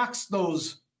 God mocks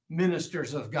those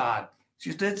ministers of God. Si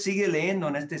usted sigue leyendo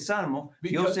en este salmo,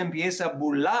 Dios empieza a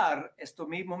burlar estos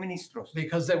mismos ministros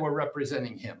Because they were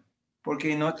representing him,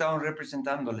 porque no estaban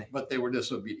representándole, but they were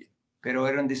disobedient. pero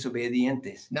eran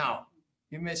desobedientes. Now,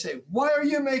 you may say, why are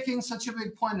you making such a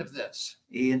big point of this?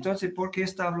 Y entonces, ¿por qué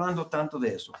está hablando tanto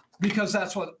de eso? Because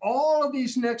that's what all of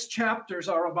these next chapters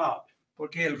are about.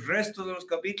 Porque el resto de los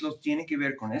capítulos tiene que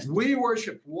ver con esto. We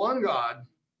worship one God.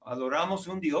 Adoramos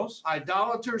un Dios.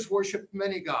 Idolaters worship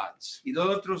many gods.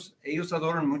 Idólatros, ellos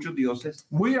adoran muchos dioses.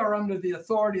 We are under the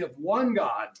authority of one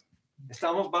God.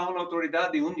 Estamos bajo la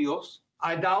autoridad de un Dios.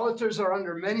 Idolaters are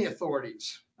under many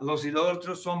authorities. Los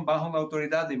idólatros son bajo la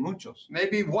autoridad de muchos.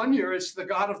 Maybe one year it's the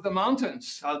God of the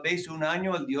mountains. Tal vez un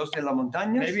año el Dios de las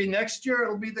montañas. Maybe next year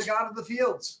it'll be the God of the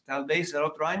fields. Tal vez el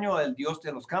otro año el Dios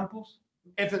de los campos.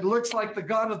 If it looks like the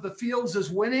God of the fields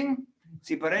is winning,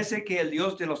 Si parece que el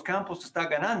Dios de los campos está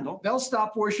ganando, they'll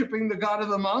stop worshiping the God of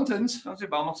the mountains entonces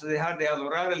vamos a dejar de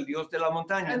adorar el Dios de las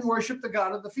montañas. and worship the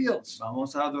God of the fields.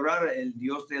 Vamos a adorar el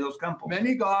Dios de los campos.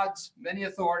 Many gods, many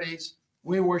authorities.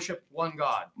 We worship one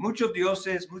God. Muchos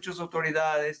dioses, muchas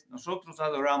autoridades, nosotros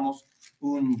adoramos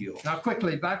un Dios. Now,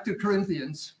 quickly, back to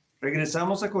Corinthians.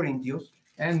 Regresamos a Corintios,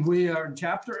 And we are in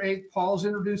chapter 8. Paul's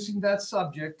introducing that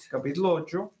subject. capítulo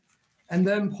 8. And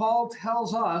then Paul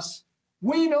tells us,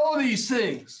 we know these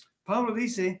things. Pablo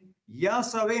dice, ya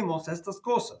sabemos estas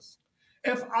cosas.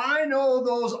 If I know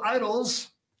those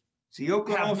idols Si yo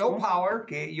have no conozco power,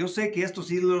 que yo sé que estos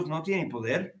ídolos no tienen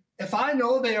poder, if I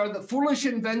know they are the foolish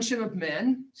invention of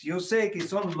men, si yo sé que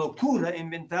son locura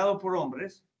inventado por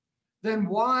hombres, then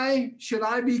why should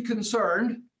I be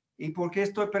concerned ¿y por qué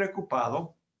estoy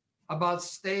preocupado about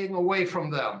staying away from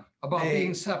them, about Hey.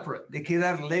 being separate? de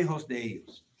quedar lejos de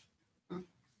ellos?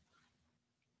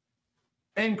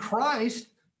 In Christ,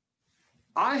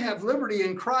 I have liberty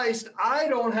in Christ. I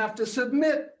don't have to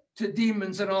submit to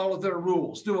demons and all of their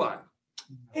rules, do I?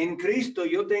 En Cristo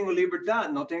yo tengo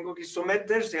libertad, no tengo que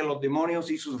someterse a los demonios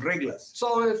y sus reglas.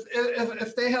 So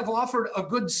if they have offered a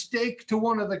good steak to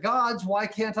one of the gods, why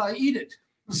can't I eat it?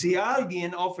 Si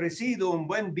alguien ha ofrecido un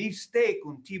buen beefsteak,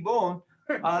 un tibón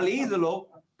al ídolo,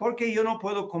 ¿por qué yo no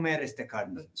puedo comer esta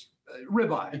carne?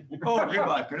 Ribeye. Oh,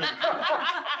 ribeye, perdón.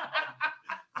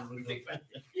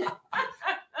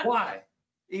 Why?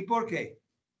 ¿Y por qué?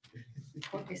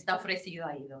 Porque está ofrecido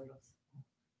a ídolos.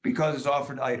 Because it's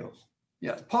offered idols.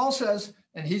 Yeah, Paul says,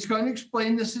 and he's going to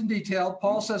explain this in detail.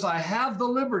 Paul says, I have the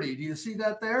liberty. Do you see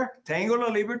that there? Tengo la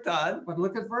libertad, But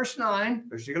look at verse 9.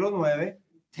 versículo 9.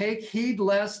 Take heed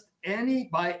lest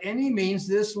by any means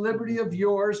this liberty of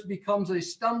yours becomes a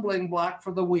stumbling block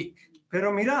for the weak.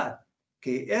 Pero mirad,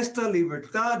 que esta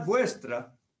libertad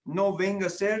vuestra no venga a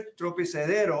ser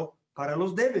tropezadero para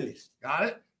los débiles. Got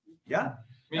it? ¿Ya?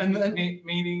 And then-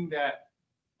 Meaning that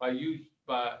by you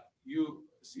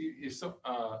see if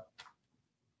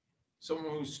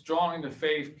someone who's strong in the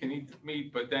faith can eat the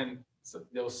meat, but then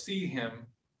they'll see him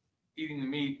eating the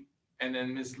meat, and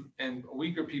then and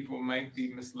weaker people might be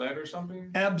misled or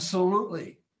something.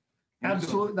 Absolutely.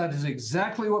 Absolutely. That is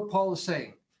exactly what Paul is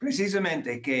saying.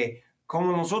 Precisamente que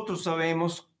como nosotros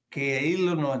sabemos que el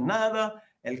hilo no es nada,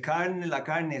 la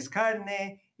carne es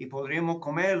carne y podríamos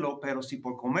comerlo, pero si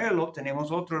por comerlo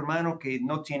tenemos otro hermano que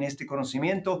no tiene este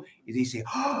conocimiento y dice,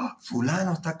 "Ah,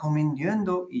 fulano está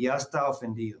comiendo y ya está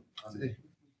ofendido."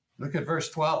 Look at verse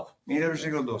 12. Mira el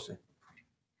versículo 12.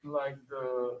 Like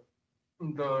the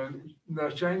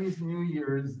Chinese New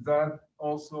Year, is that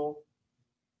also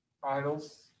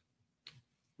idols?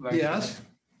 Like, Yes,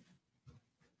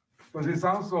 Because it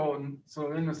sounds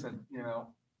so innocent,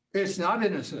 it's not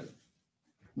innocent.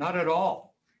 Not at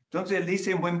all. Entonces él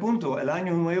dice en buen punto, el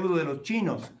año nuevo de los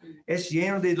chinos es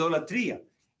lleno de idolatría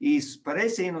y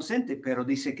parece inocente, pero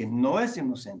dice que no es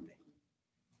inocente.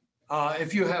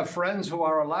 If you have friends who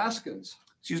are Alaskans,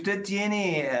 Si usted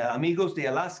tiene amigos de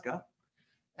Alaska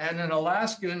and an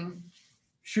Alaskan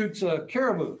shoots a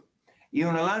caribou, y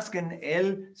un Alaskan,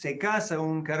 él se caza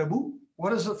un caribú,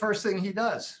 what is the first thing he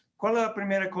does? ¿cuál es la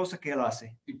primera cosa que él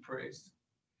hace? He prays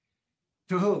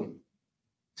To whom?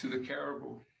 to the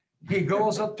caribou. He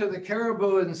goes up to the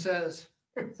caribou and says,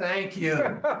 thank you.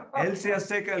 Él se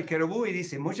acerca al caribú y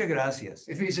dice, muchas gracias.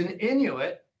 If he's an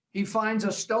Inuit, he finds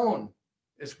a stone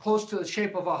as close to the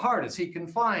shape of a heart as he can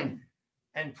find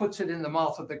and puts it in the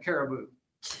mouth of the caribou.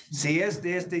 Si es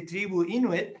de esta tribu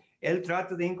Inuit, él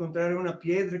trata de encontrar una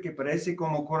piedra que parece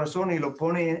como corazón y lo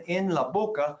pone en la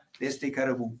boca de este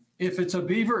caribú. If it's a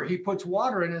beaver, he puts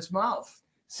water in his mouth.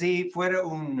 Si fuera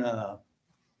un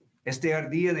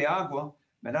ardilla de agua,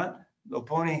 ¿verdad? Lo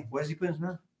pone, where's he putting his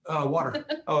mouth? Water.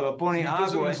 Oh, lo pone He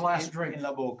gives him agua his last drink. en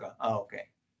la boca. Ah, okay.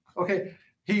 Okay.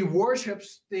 He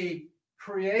worships the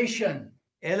creation.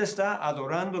 Él está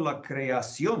adorando la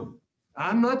creación.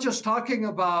 I'm not just talking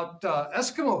about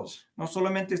Eskimos. No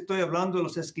solamente estoy hablando de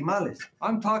los esquimales,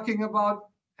 I'm talking about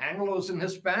Anglos and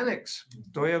Hispanics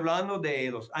estoy hablando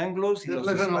de los anglos y that los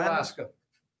live in hispanos Alaska.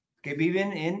 que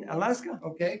viven en Alaska.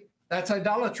 Okay. That's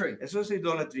idolatry. Eso es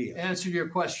idolatría. Answer your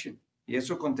question. Y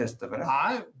eso contesta,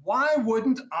 ¿verdad? Why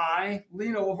wouldn't I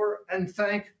lean over and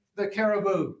thank the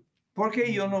caribou? ¿Por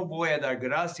qué yo no voy a dar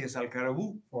gracias al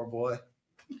caribú? Poor boy.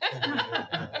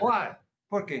 Why?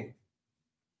 ¿Por qué?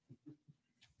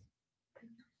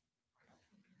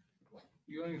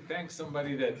 You only thank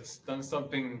somebody that's done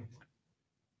something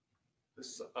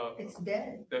It's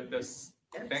dead. that's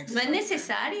thanks. No es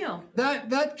necesario.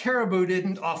 That caribou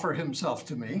didn't offer himself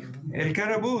to me. El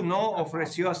caribú no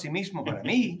ofreció a sí mismo para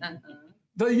mí Ajá.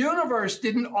 The universe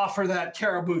didn't offer that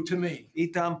caribou to me. y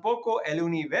tampoco el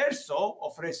universo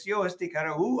ofreció este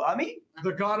caribú a mí.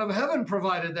 The God of heaven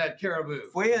provided that caribou.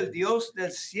 Fue el Dios del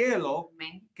cielo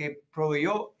Amén. que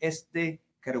proveyó este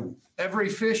caribú. Every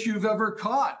fish you've ever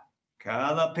caught,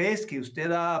 Cada pez que usted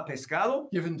ha pescado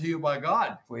given to you by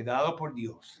God. fue dado por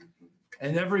Dios.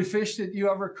 And every fish that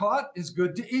you ever caught is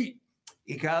good to eat.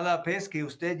 Y cada pez que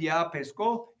usted ya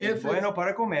pescó es If bueno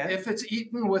para comer. If it's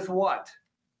eaten with what?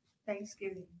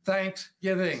 Thanksgiving.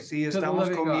 Thanksgiving Si to the estamos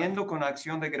living God. comiendo con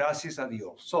acción de gracias a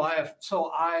Dios. So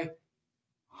I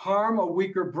harm a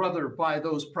weaker brother by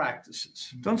those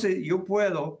practices. Entonces yo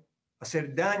puedo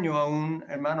hacer daño a un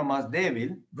hermano más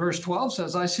débil. Verse 12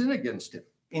 says, I sin against him.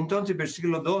 Entonces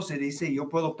versículo 12 dice, yo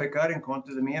puedo pecar en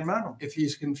contra de mi hermano. If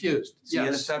he's confused. Si él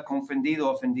Yes. está confundido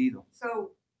o ofendido. So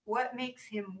what makes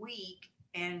him weak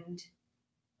and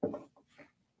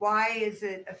why is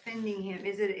it offending him?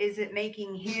 Is it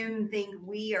making him think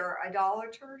we are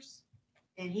idolaters?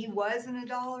 And he was an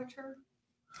idolater?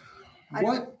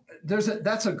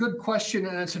 That's a good question,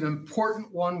 and it's an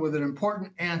important one with an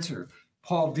important answer.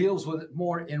 Paul deals with it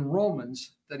more in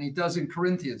Romans than he does in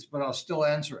Corinthians, but I'll still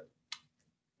answer it.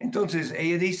 Entonces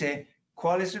ella dice,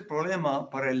 ¿cuál es el problema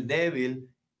para el débil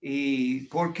y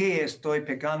por qué estoy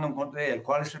pecando en contra de él?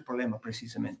 ¿Cuál es el problema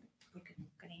precisamente? Porque no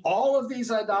creen. All of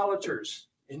these idolaters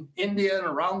in India and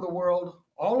around the world,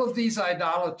 all of these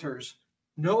idolaters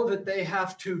know that they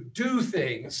have to do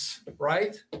things,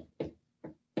 right?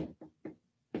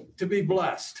 To be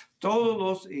blessed. Todos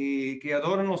los que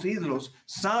adoran los ídolos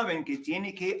saben que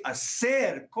tienen que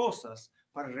hacer cosas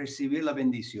para recibir la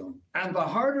bendición. And the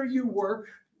harder you work,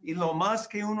 Y lo más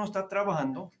que uno está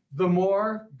trabajando, the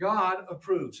more God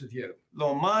approves of you.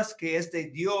 lo más que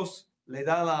este Dios le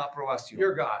da la aprobación.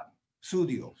 Your God. Su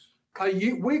Dios. A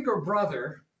weaker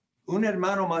brother Un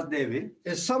hermano más débil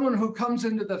is someone who comes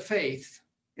into the faith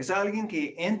es alguien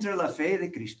que entra a la fe de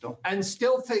Cristo and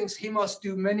still thinks he must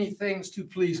do many things to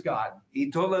please God.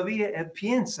 y todavía él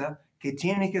piensa que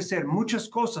tiene que hacer muchas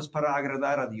cosas para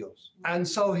agradar a Dios. And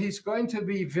so he's going to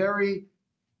be very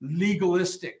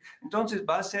legalistic Entonces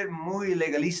va a ser muy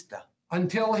legalista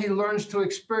until he learns to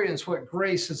experience what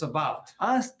grace is about.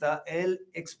 hasta él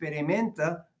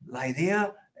experimenta la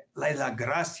idea, la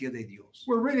gracia de Dios.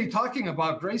 We're really talking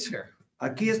about grace here.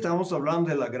 Aquí estamos hablando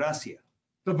de la gracia.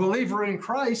 The believer in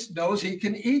Christ knows he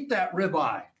can eat that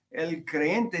ribeye. El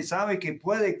creyente sabe que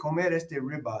puede comer este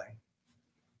ribeye.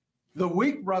 The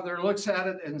weak brother looks at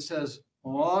it and says,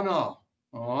 oh no,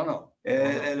 oh no.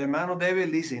 El hermano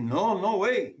débil dice, no, no,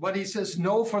 güey. But he says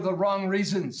no for the wrong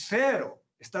reasons. Pero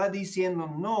está diciendo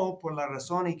no por la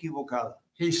razón equivocada.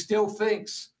 He still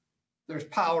thinks there's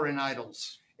power in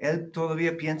idols. Él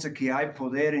todavía piensa que hay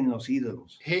poder en los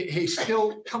ídolos. He's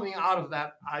still coming out of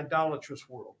that idolatrous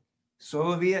world.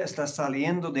 Todavía está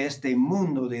saliendo de este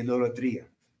mundo de idolatría.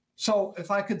 So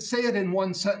if I could say it in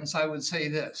one sentence, I would say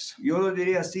this. Yo lo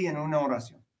diría así en una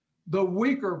oración. The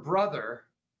weaker brother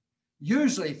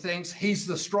usually thinks he's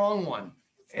the strong one.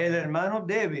 El hermano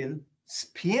débil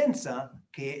piensa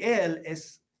que él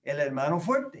es el hermano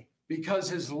fuerte, Because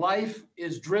his life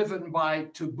is driven by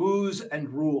taboos and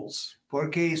rules.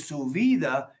 porque su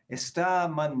vida está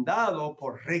mandado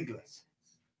por reglas.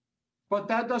 But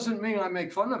that doesn't mean I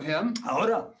make fun of him.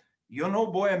 Ahora, yo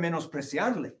no voy a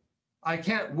menospreciarle. I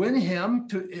can't win him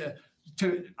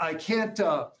I can't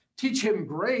teach him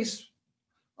grace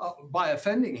by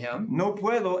offending him. No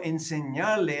puedo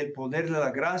enseñarle el poder de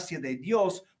la gracia de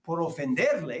Dios por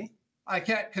ofenderle I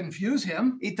can't confuse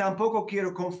him. y tampoco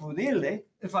quiero confundirle.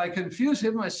 If I confuse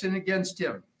him, I sin against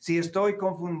him. Si estoy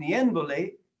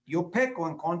confundiéndole, yo peco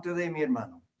en contra de mi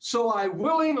hermano. So I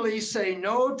willingly say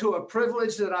no to a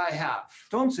privilege that I have.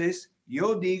 Entonces,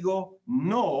 yo digo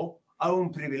no a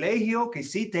un privilegio que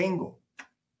sí tengo.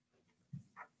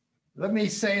 Let me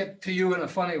say it to you in a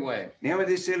funny way. Déjame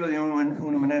decirlo de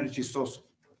una manera chistosa.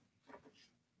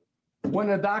 When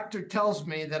a doctor tells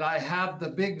me that I have the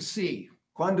big C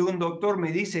Cuando un doctor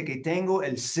me dice que tengo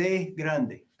el C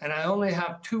grande and I only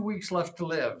have 2 weeks left to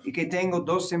live, y que tengo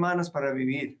 2 semanas para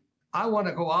vivir, I want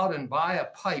to go out and buy a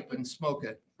pipe and smoke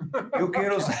it. yo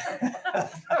quiero,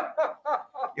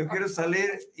 yo quiero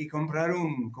salir y comprar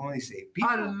un, ¿cómo dice? Pipa.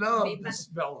 I love Pipa. the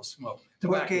smell of smoke,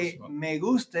 tobacco Porque smoke. me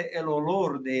gusta el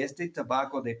olor de este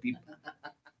tabaco de pipa.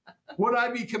 Would I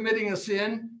be committing a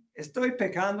sin? Estoy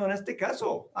pecando en este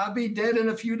caso. I'll be dead in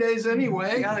a few days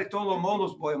anyway. Ya de todos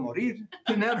modos voy a morir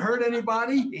Can that hurt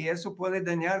anybody? y eso puede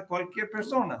dañar cualquier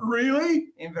persona.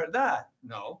 Really? En verdad,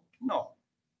 No. no.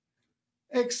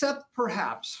 Except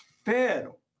perhaps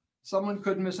Pero someone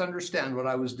could misunderstand what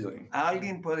I was doing.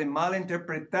 alguien puede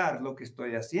malinterpretar lo que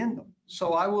estoy haciendo.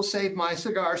 So I will save my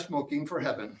cigar smoking for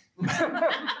heaven.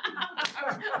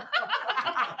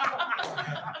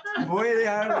 Voy a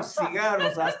dejar los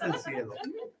cigarros hasta el cielo.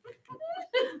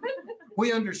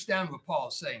 We understand what Paul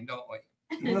is saying, don't we?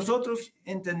 Y nosotros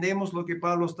entendemos lo que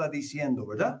Pablo está diciendo,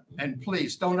 ¿verdad? And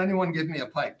please, don't anyone give me a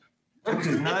pipe.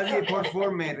 Entonces nadie por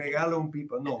favor me regala un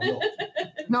pipa. No, no.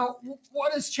 Now,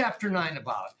 what is chapter 9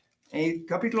 about? En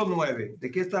capítulo 9, ¿de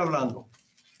qué está hablando?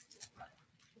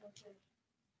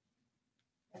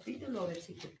 Capítulo,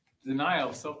 versículo.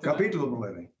 Denial, self-denial. Capítulo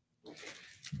 9.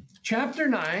 Chapter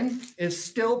 9 is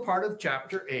still part of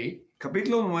chapter 8,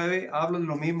 Capítulo 9 habla de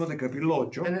lo mismo de capítulo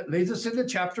 8 and it leads us into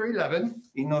chapter 11.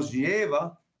 y nos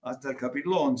lleva hasta el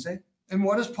capítulo 11. And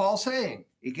what is Paul saying?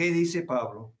 ¿Y qué dice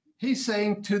Pablo? He's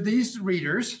saying to these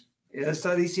readers, Él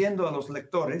está diciendo a los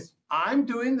lectores, I'm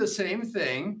doing the same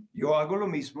thing yo hago lo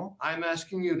mismo I'm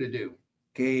asking you to do.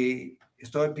 que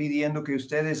estoy pidiendo que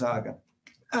ustedes hagan.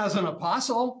 As an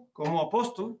apostle, Como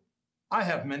apóstol, I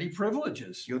have many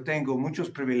privileges yo tengo muchos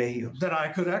privilegios that I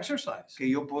could exercise. que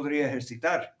yo podría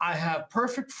ejercitar. I have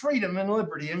perfect freedom and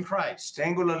liberty in Christ.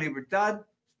 Tengo la libertad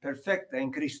perfecta en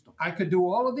Cristo. I could do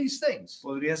all of these things.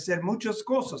 Podría hacer muchas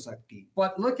cosas aquí.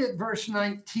 But look at verse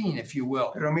 19, if you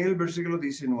will. Pero mira el versículo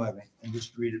 19. And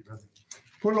just read it, brother.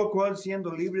 Por lo cual,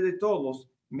 siendo libre de todos,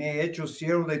 me he hecho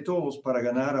siervo de todos para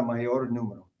ganar a mayor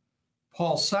número.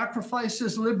 Paul sacrificed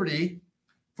his liberty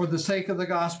for the sake of the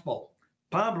gospel.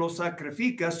 Pablo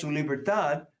sacrifica su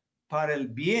libertad para el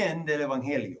bien del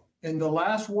evangelio. In the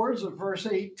last words of verse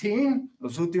 18,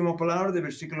 Las últimas palabras del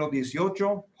versículo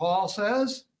 18, Paul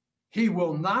says, he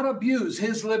will not abuse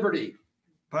his liberty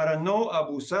para no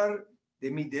abusar de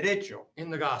mi derecho in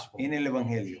the gospel. en el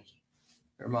evangelio.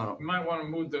 Hermano. You might want to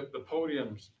move the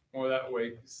podiums more that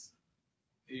way. 'Cause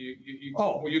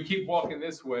Oh. well, you keep walking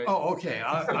this way. Oh, okay.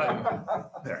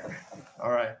 There.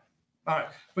 All right. All right.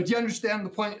 But do you understand the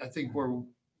point? I think we're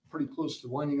pretty close to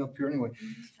winding up here anyway.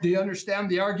 Do you understand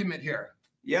the argument here?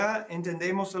 Ya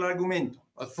entendemos el argumento.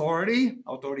 Authority,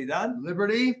 Autoridad,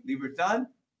 liberty, libertad,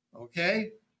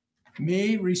 okay?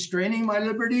 Me restraining my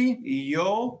liberty y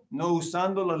yo no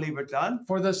usando la libertad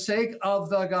for the sake of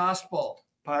the gospel.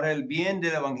 para el bien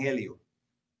del evangelio.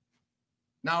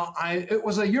 Now, it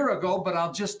was a year ago, but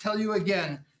I'll just tell you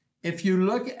again. If you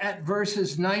look at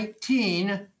verses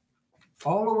 19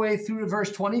 all the way through to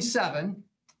verse 27,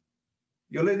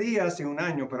 Yo le dije hace un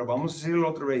año, pero vamos a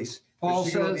decirlo otra vez. Paul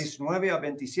Versículo says- 19 a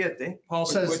 27, Paul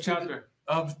says, What chapter?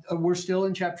 we're still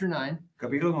in chapter 9.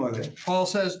 capítulo 9. Paul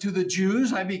says, to the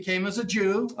Jews, I became as a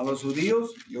Jew. A los judíos,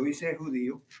 yo hice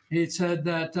judío. He said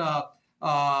that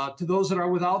to those that are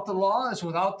without the law, as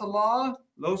without the law.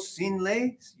 Los sin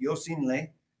ley, yo sin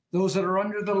ley. Those that are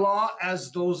under the law,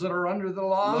 as those that are under the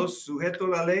law. Los sujetos a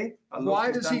la ley, a los Why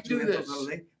que does están he do sujetos this? a la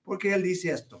ley. ¿Por qué él dice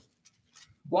esto?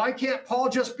 Why can't Paul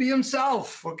just be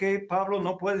himself? Porque Pablo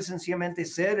no puede sencillamente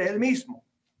ser él mismo.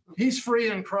 He's free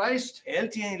in Christ.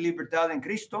 Él tiene libertad en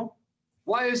Cristo.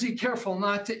 Why is he careful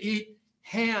not to eat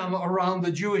ham around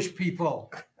the Jewish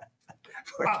people?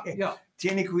 Porque Yeah,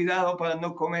 tiene cuidado para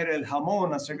no comer el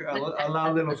jamón al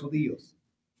lado de los judíos.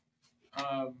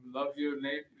 Love your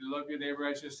neighbor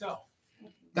as yourself.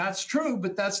 that's true,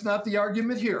 but that's not the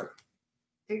argument here.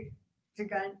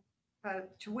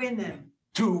 To win them.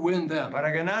 To win them,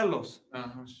 Para ganarlos.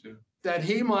 Sure. that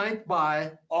he might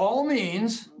by all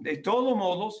means De todos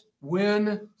modos,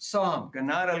 win some.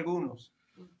 ganar algunos.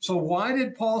 So why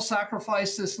did Paul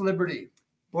sacrifice this liberty?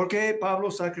 Porque Pablo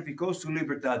sacrificó su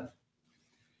libertad.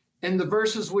 In the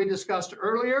verses we discussed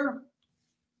earlier,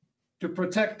 to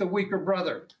protect the weaker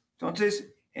brother. Entonces,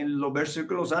 en los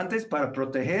versículos antes, para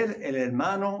proteger el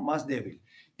hermano más débil.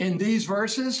 in these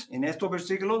verses en estos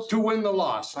versículos to win the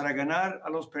lost. para ganar a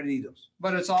los perdidos.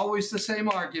 But it's always the same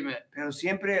argument. Pero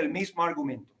siempre el mismo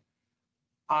argumento.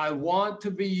 I want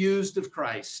to be used of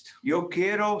Christ. Yo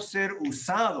quiero ser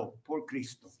usado por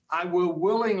Cristo. I will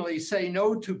willingly say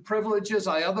no to privileges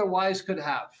I otherwise could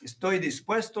have. Estoy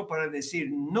dispuesto para decir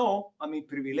no a mis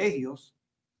privilegios.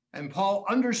 And Paul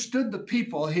understood the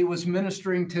people he was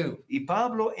ministering to. Y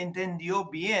Pablo entendió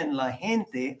bien la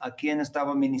gente a quien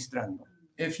estaba ministrando.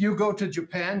 If you go to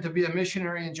Japan to be a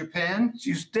missionary in Japan,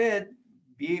 Si usted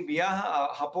viaja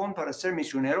a Japón para ser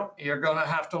misionero, you're going to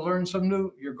have to learn some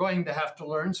new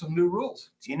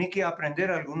rules. tiene que aprender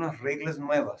algunas reglas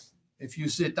nuevas. If you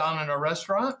sit down in a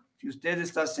restaurant Si usted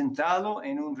está sentado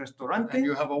en un restaurante and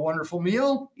you have a wonderful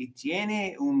meal y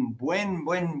tiene un buena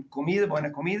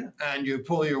comida, and you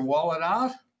pull your wallet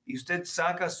out, y usted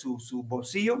saca su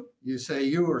bolsillo, you say,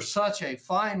 "You are such a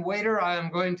fine waiter. I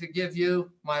am going to give you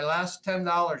my last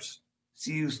 $10."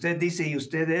 si usted dice y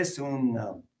usted es un,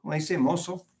 ¿cómo dice?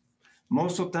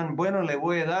 Mozo tan bueno, le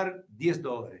voy a dar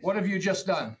 $10. What have you just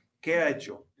done? ¿Qué ha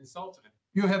hecho? Insulted him.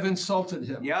 You have insulted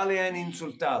him. Ya le han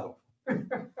insultado.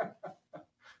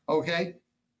 Okay?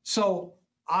 So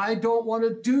I don't want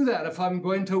to do that if I'm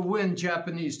going to win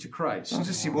Japanese to Christ.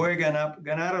 Entonces, si voy a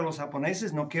ganar a los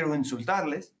japoneses, no quiero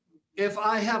insultarles. If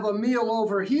I have a meal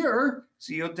over here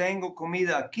Si yo tengo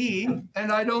comida aquí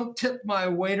and I don't tip my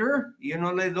waiter, y yo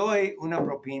no le doy una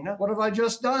propina, what have I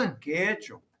just done? ¿qué he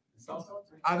hecho?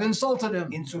 Insulted. I've insulted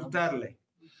him. Insultarle.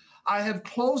 I have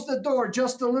closed the door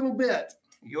just a little bit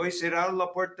Yo he cerrado la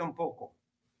puerta un poco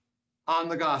on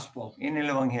the gospel. en el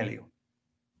evangelio.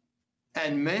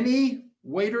 And many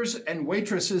waiters and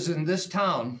waitresses in this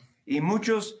town Y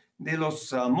muchos de los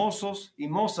mozos y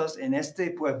mozas en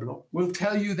este pueblo will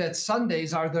tell you that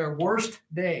Sundays are their worst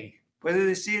day puede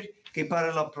decir que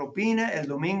para la propina el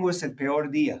domingo es el peor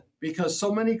día, because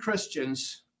so many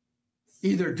Christians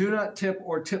either do not tip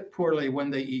or tip poorly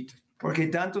when they eat. porque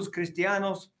tantos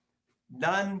cristianos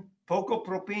dan poco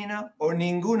propina o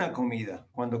ninguna comida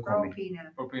cuando comen.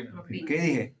 Propina. Propina. ¿Qué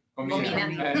dije?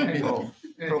 Comida. Oh,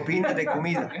 propina de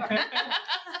comida.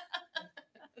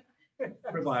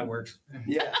 Provide works.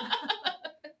 Ya,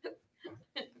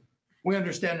 We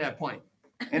understand that point.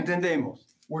 entendemos.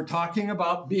 We're talking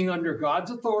about being under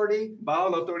God's authority. Bajo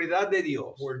la autoridad de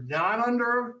Dios. We're not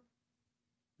under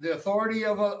the authority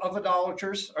of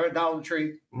idolaters or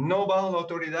idolatry, No bajo la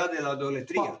autoridad de la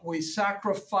idolatría. but we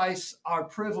sacrifice our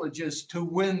privileges to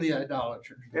win the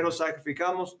idolaters. Pero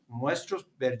sacrificamos nuestros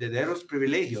verdaderos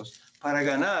privilegios para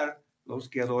ganar los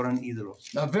que adoran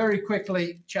ídolos. Now, very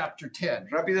quickly, chapter 10.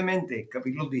 Rápidamente,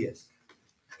 capítulo 10.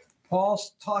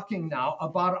 Paul's talking now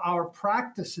about our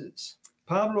practices.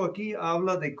 Pablo aquí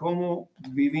habla de cómo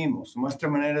vivimos, nuestra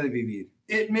manera de vivir.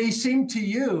 It may seem to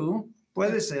you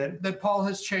Puede ser that Paul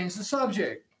has changed the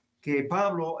subject, que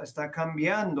Pablo está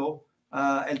cambiando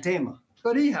el tema,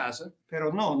 but he hasn't.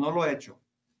 pero no lo ha hecho.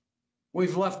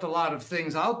 We've left a lot of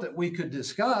things out that we could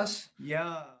discuss.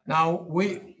 Ya Now,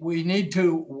 we need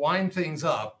to wind things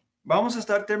up. vamos a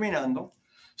estar terminando.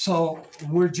 So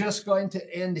we're just going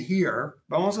to end here.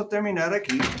 Vamos a terminar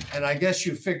aquí. And I guess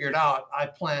you figured out I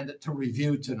planned it to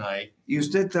review tonight Y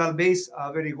usted tal vez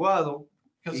ha averiguado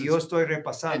because y yo it's estoy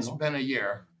repasando been a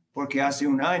year. porque hace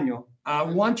un año. I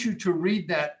want you to read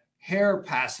that hair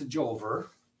passage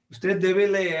over Usted debe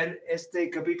leer este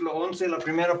capítulo 11, la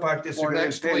primera parte for sobre el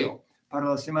next week pelo para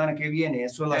la semana que viene.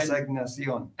 Eso es la And-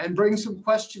 asignación. and bring some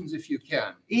questions if you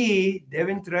can. Y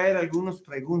deben traer algunas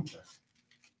preguntas.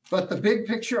 But the big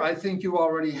picture, I think you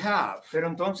already have. Pero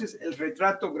entonces el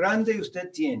retrato grande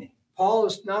usted tiene. Paul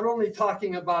is not only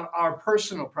talking about our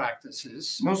personal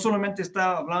practices, No solamente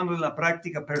está hablando de la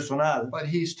práctica personal, but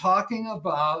he's talking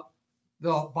about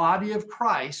the body of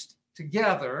Christ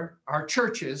together, our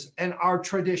churches, and our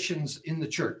traditions in the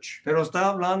church. pero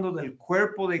está hablando del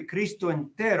cuerpo de Cristo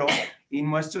entero y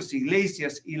nuestras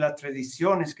iglesias y las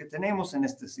tradiciones que tenemos en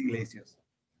estas iglesias.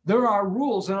 There are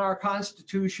rules in our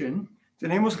Constitution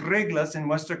Tenemos reglas en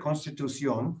nuestra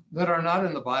constitución that are not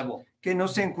in the Bible. que no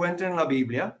se encuentran en la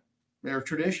Biblia, They're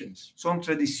traditions. son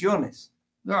tradiciones.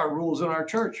 There are rules in our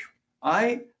church.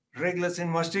 Hay reglas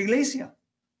en nuestra iglesia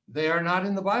They are not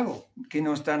in the Bible. que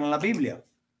no están en la Biblia.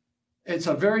 It's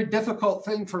a very difficult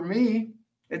thing for me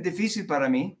Es difícil para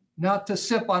mí not to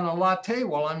sip on a latte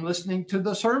while I'm listening to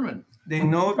the sermon. de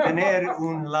no tener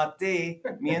un latte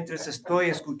mientras estoy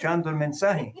escuchando el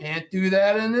mensaje. Can't do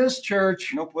that in this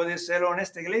church. No puede serlo en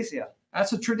esta iglesia.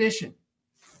 That's a tradition.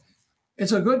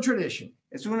 It's a good tradition.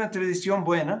 Es una tradición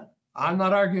buena I'm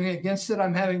not arguing against it.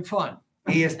 I'm having fun.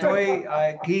 y estoy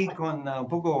aquí con un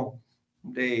poco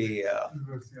de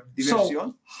Diversión.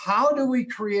 diversión. How do we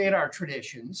create our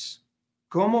traditions?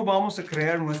 ¿Cómo vamos a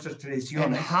crear nuestras And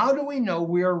tradiciones? how do we know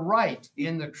we're right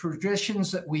in the traditions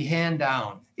that we hand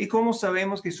down? ¿Y cómo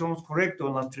sabemos que somos correctos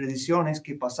en las tradiciones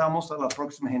que pasamos a la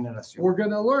próxima generación? We're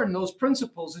going to learn those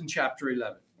principles in chapter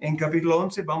 11. En capítulo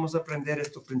 11 vamos a aprender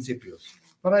estos principios.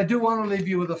 But I do want to leave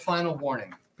you with a final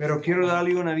warning. Pero quiero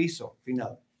darle un aviso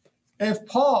final. If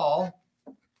Paul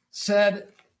said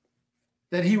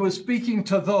that he was speaking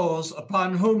to those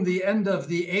upon whom the end of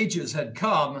the ages had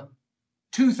come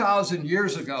 2,000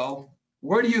 years ago,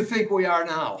 where do you think we are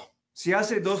now? Si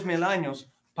hace 2000 años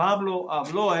Pablo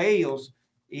habló a ellos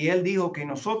y él dijo que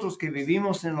nosotros que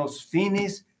vivimos en los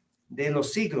fines de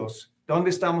los siglos, ¿dónde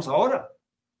estamos ahora?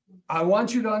 I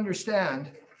want you to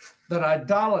understand that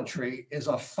idolatry is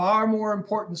a far more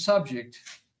important subject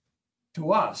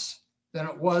to us than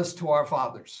it was to our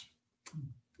fathers.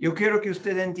 Yo quiero que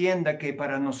usted entienda que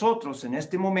para nosotros en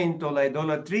este momento la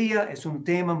idolatría es un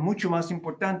tema mucho más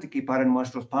importante que para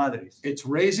nuestros padres, It's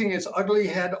raising its ugly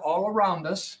head all around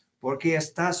us, porque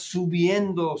está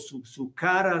subiendo su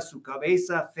cara, su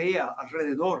cabeza fea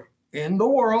alrededor, in the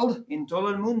world, en todo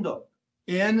el mundo,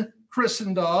 in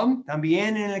Christendom,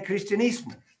 también en el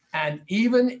cristianismo and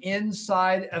even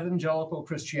inside evangelical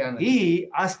Christianity. y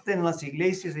hasta en las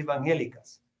iglesias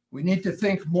evangélicas. We need to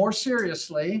think more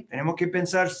seriously Tenemos que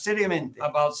pensar seriamente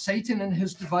about Satan and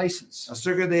his devices.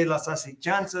 acerca de las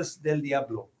acechanzas del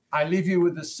diablo. I leave you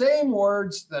with the same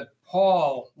words that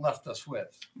Paul left us with.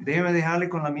 Déjeme dejarle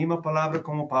con la misma palabra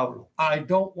como Pablo. I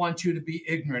don't want you to be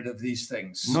ignorant of these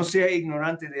things. No sea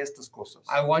ignorante de estas cosas.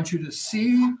 I want you to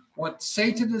see what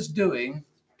Satan is doing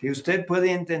Que usted puede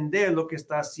entender lo que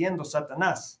está haciendo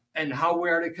Satanás and how we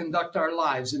are to conduct our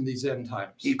lives in these end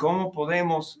times. y cómo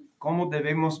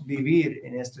debemos vivir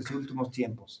en estos últimos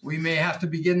tiempos. We may have to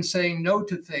begin saying no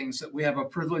to things that we have a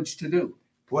privilege to do.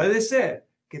 Puede ser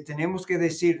que tenemos que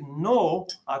decir no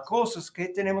a cosas que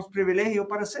tenemos privilegio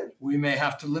para hacer. We may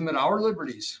have to limit our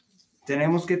liberties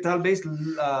Tenemos que tal vez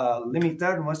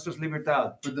limitar nuestras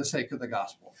libertades for the sake of the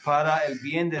gospel. para el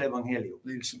bien del evangelio.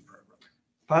 Lead us in prayer, brother.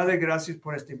 Padre, gracias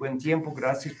por este buen tiempo,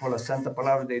 gracias por la santa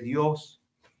palabra de Dios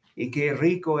y qué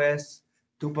rico es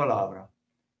tu palabra.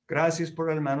 Gracias por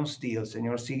el hermano Steele,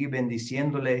 Señor, sigue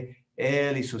bendiciéndole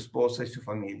él y su esposa y su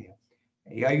familia.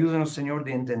 Y ayúdanos, Señor,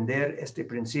 de entender este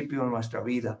principio en nuestra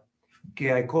vida,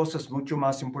 que hay cosas mucho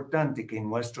más importantes que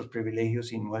nuestros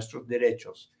privilegios y nuestros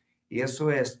derechos. Y eso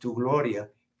es tu gloria,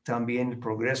 también el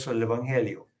progreso del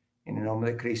evangelio. En el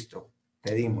nombre de Cristo,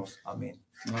 pedimos. Amén.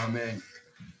 Amen.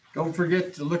 Don't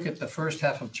forget to look at the first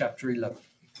half of chapter 11.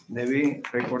 Debe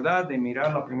recordar de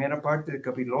mirar la primera parte del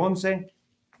capítulo 11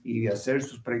 y hacer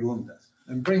sus preguntas.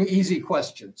 And bring easy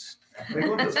questions.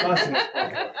 Preguntas fáciles,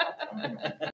 por favor.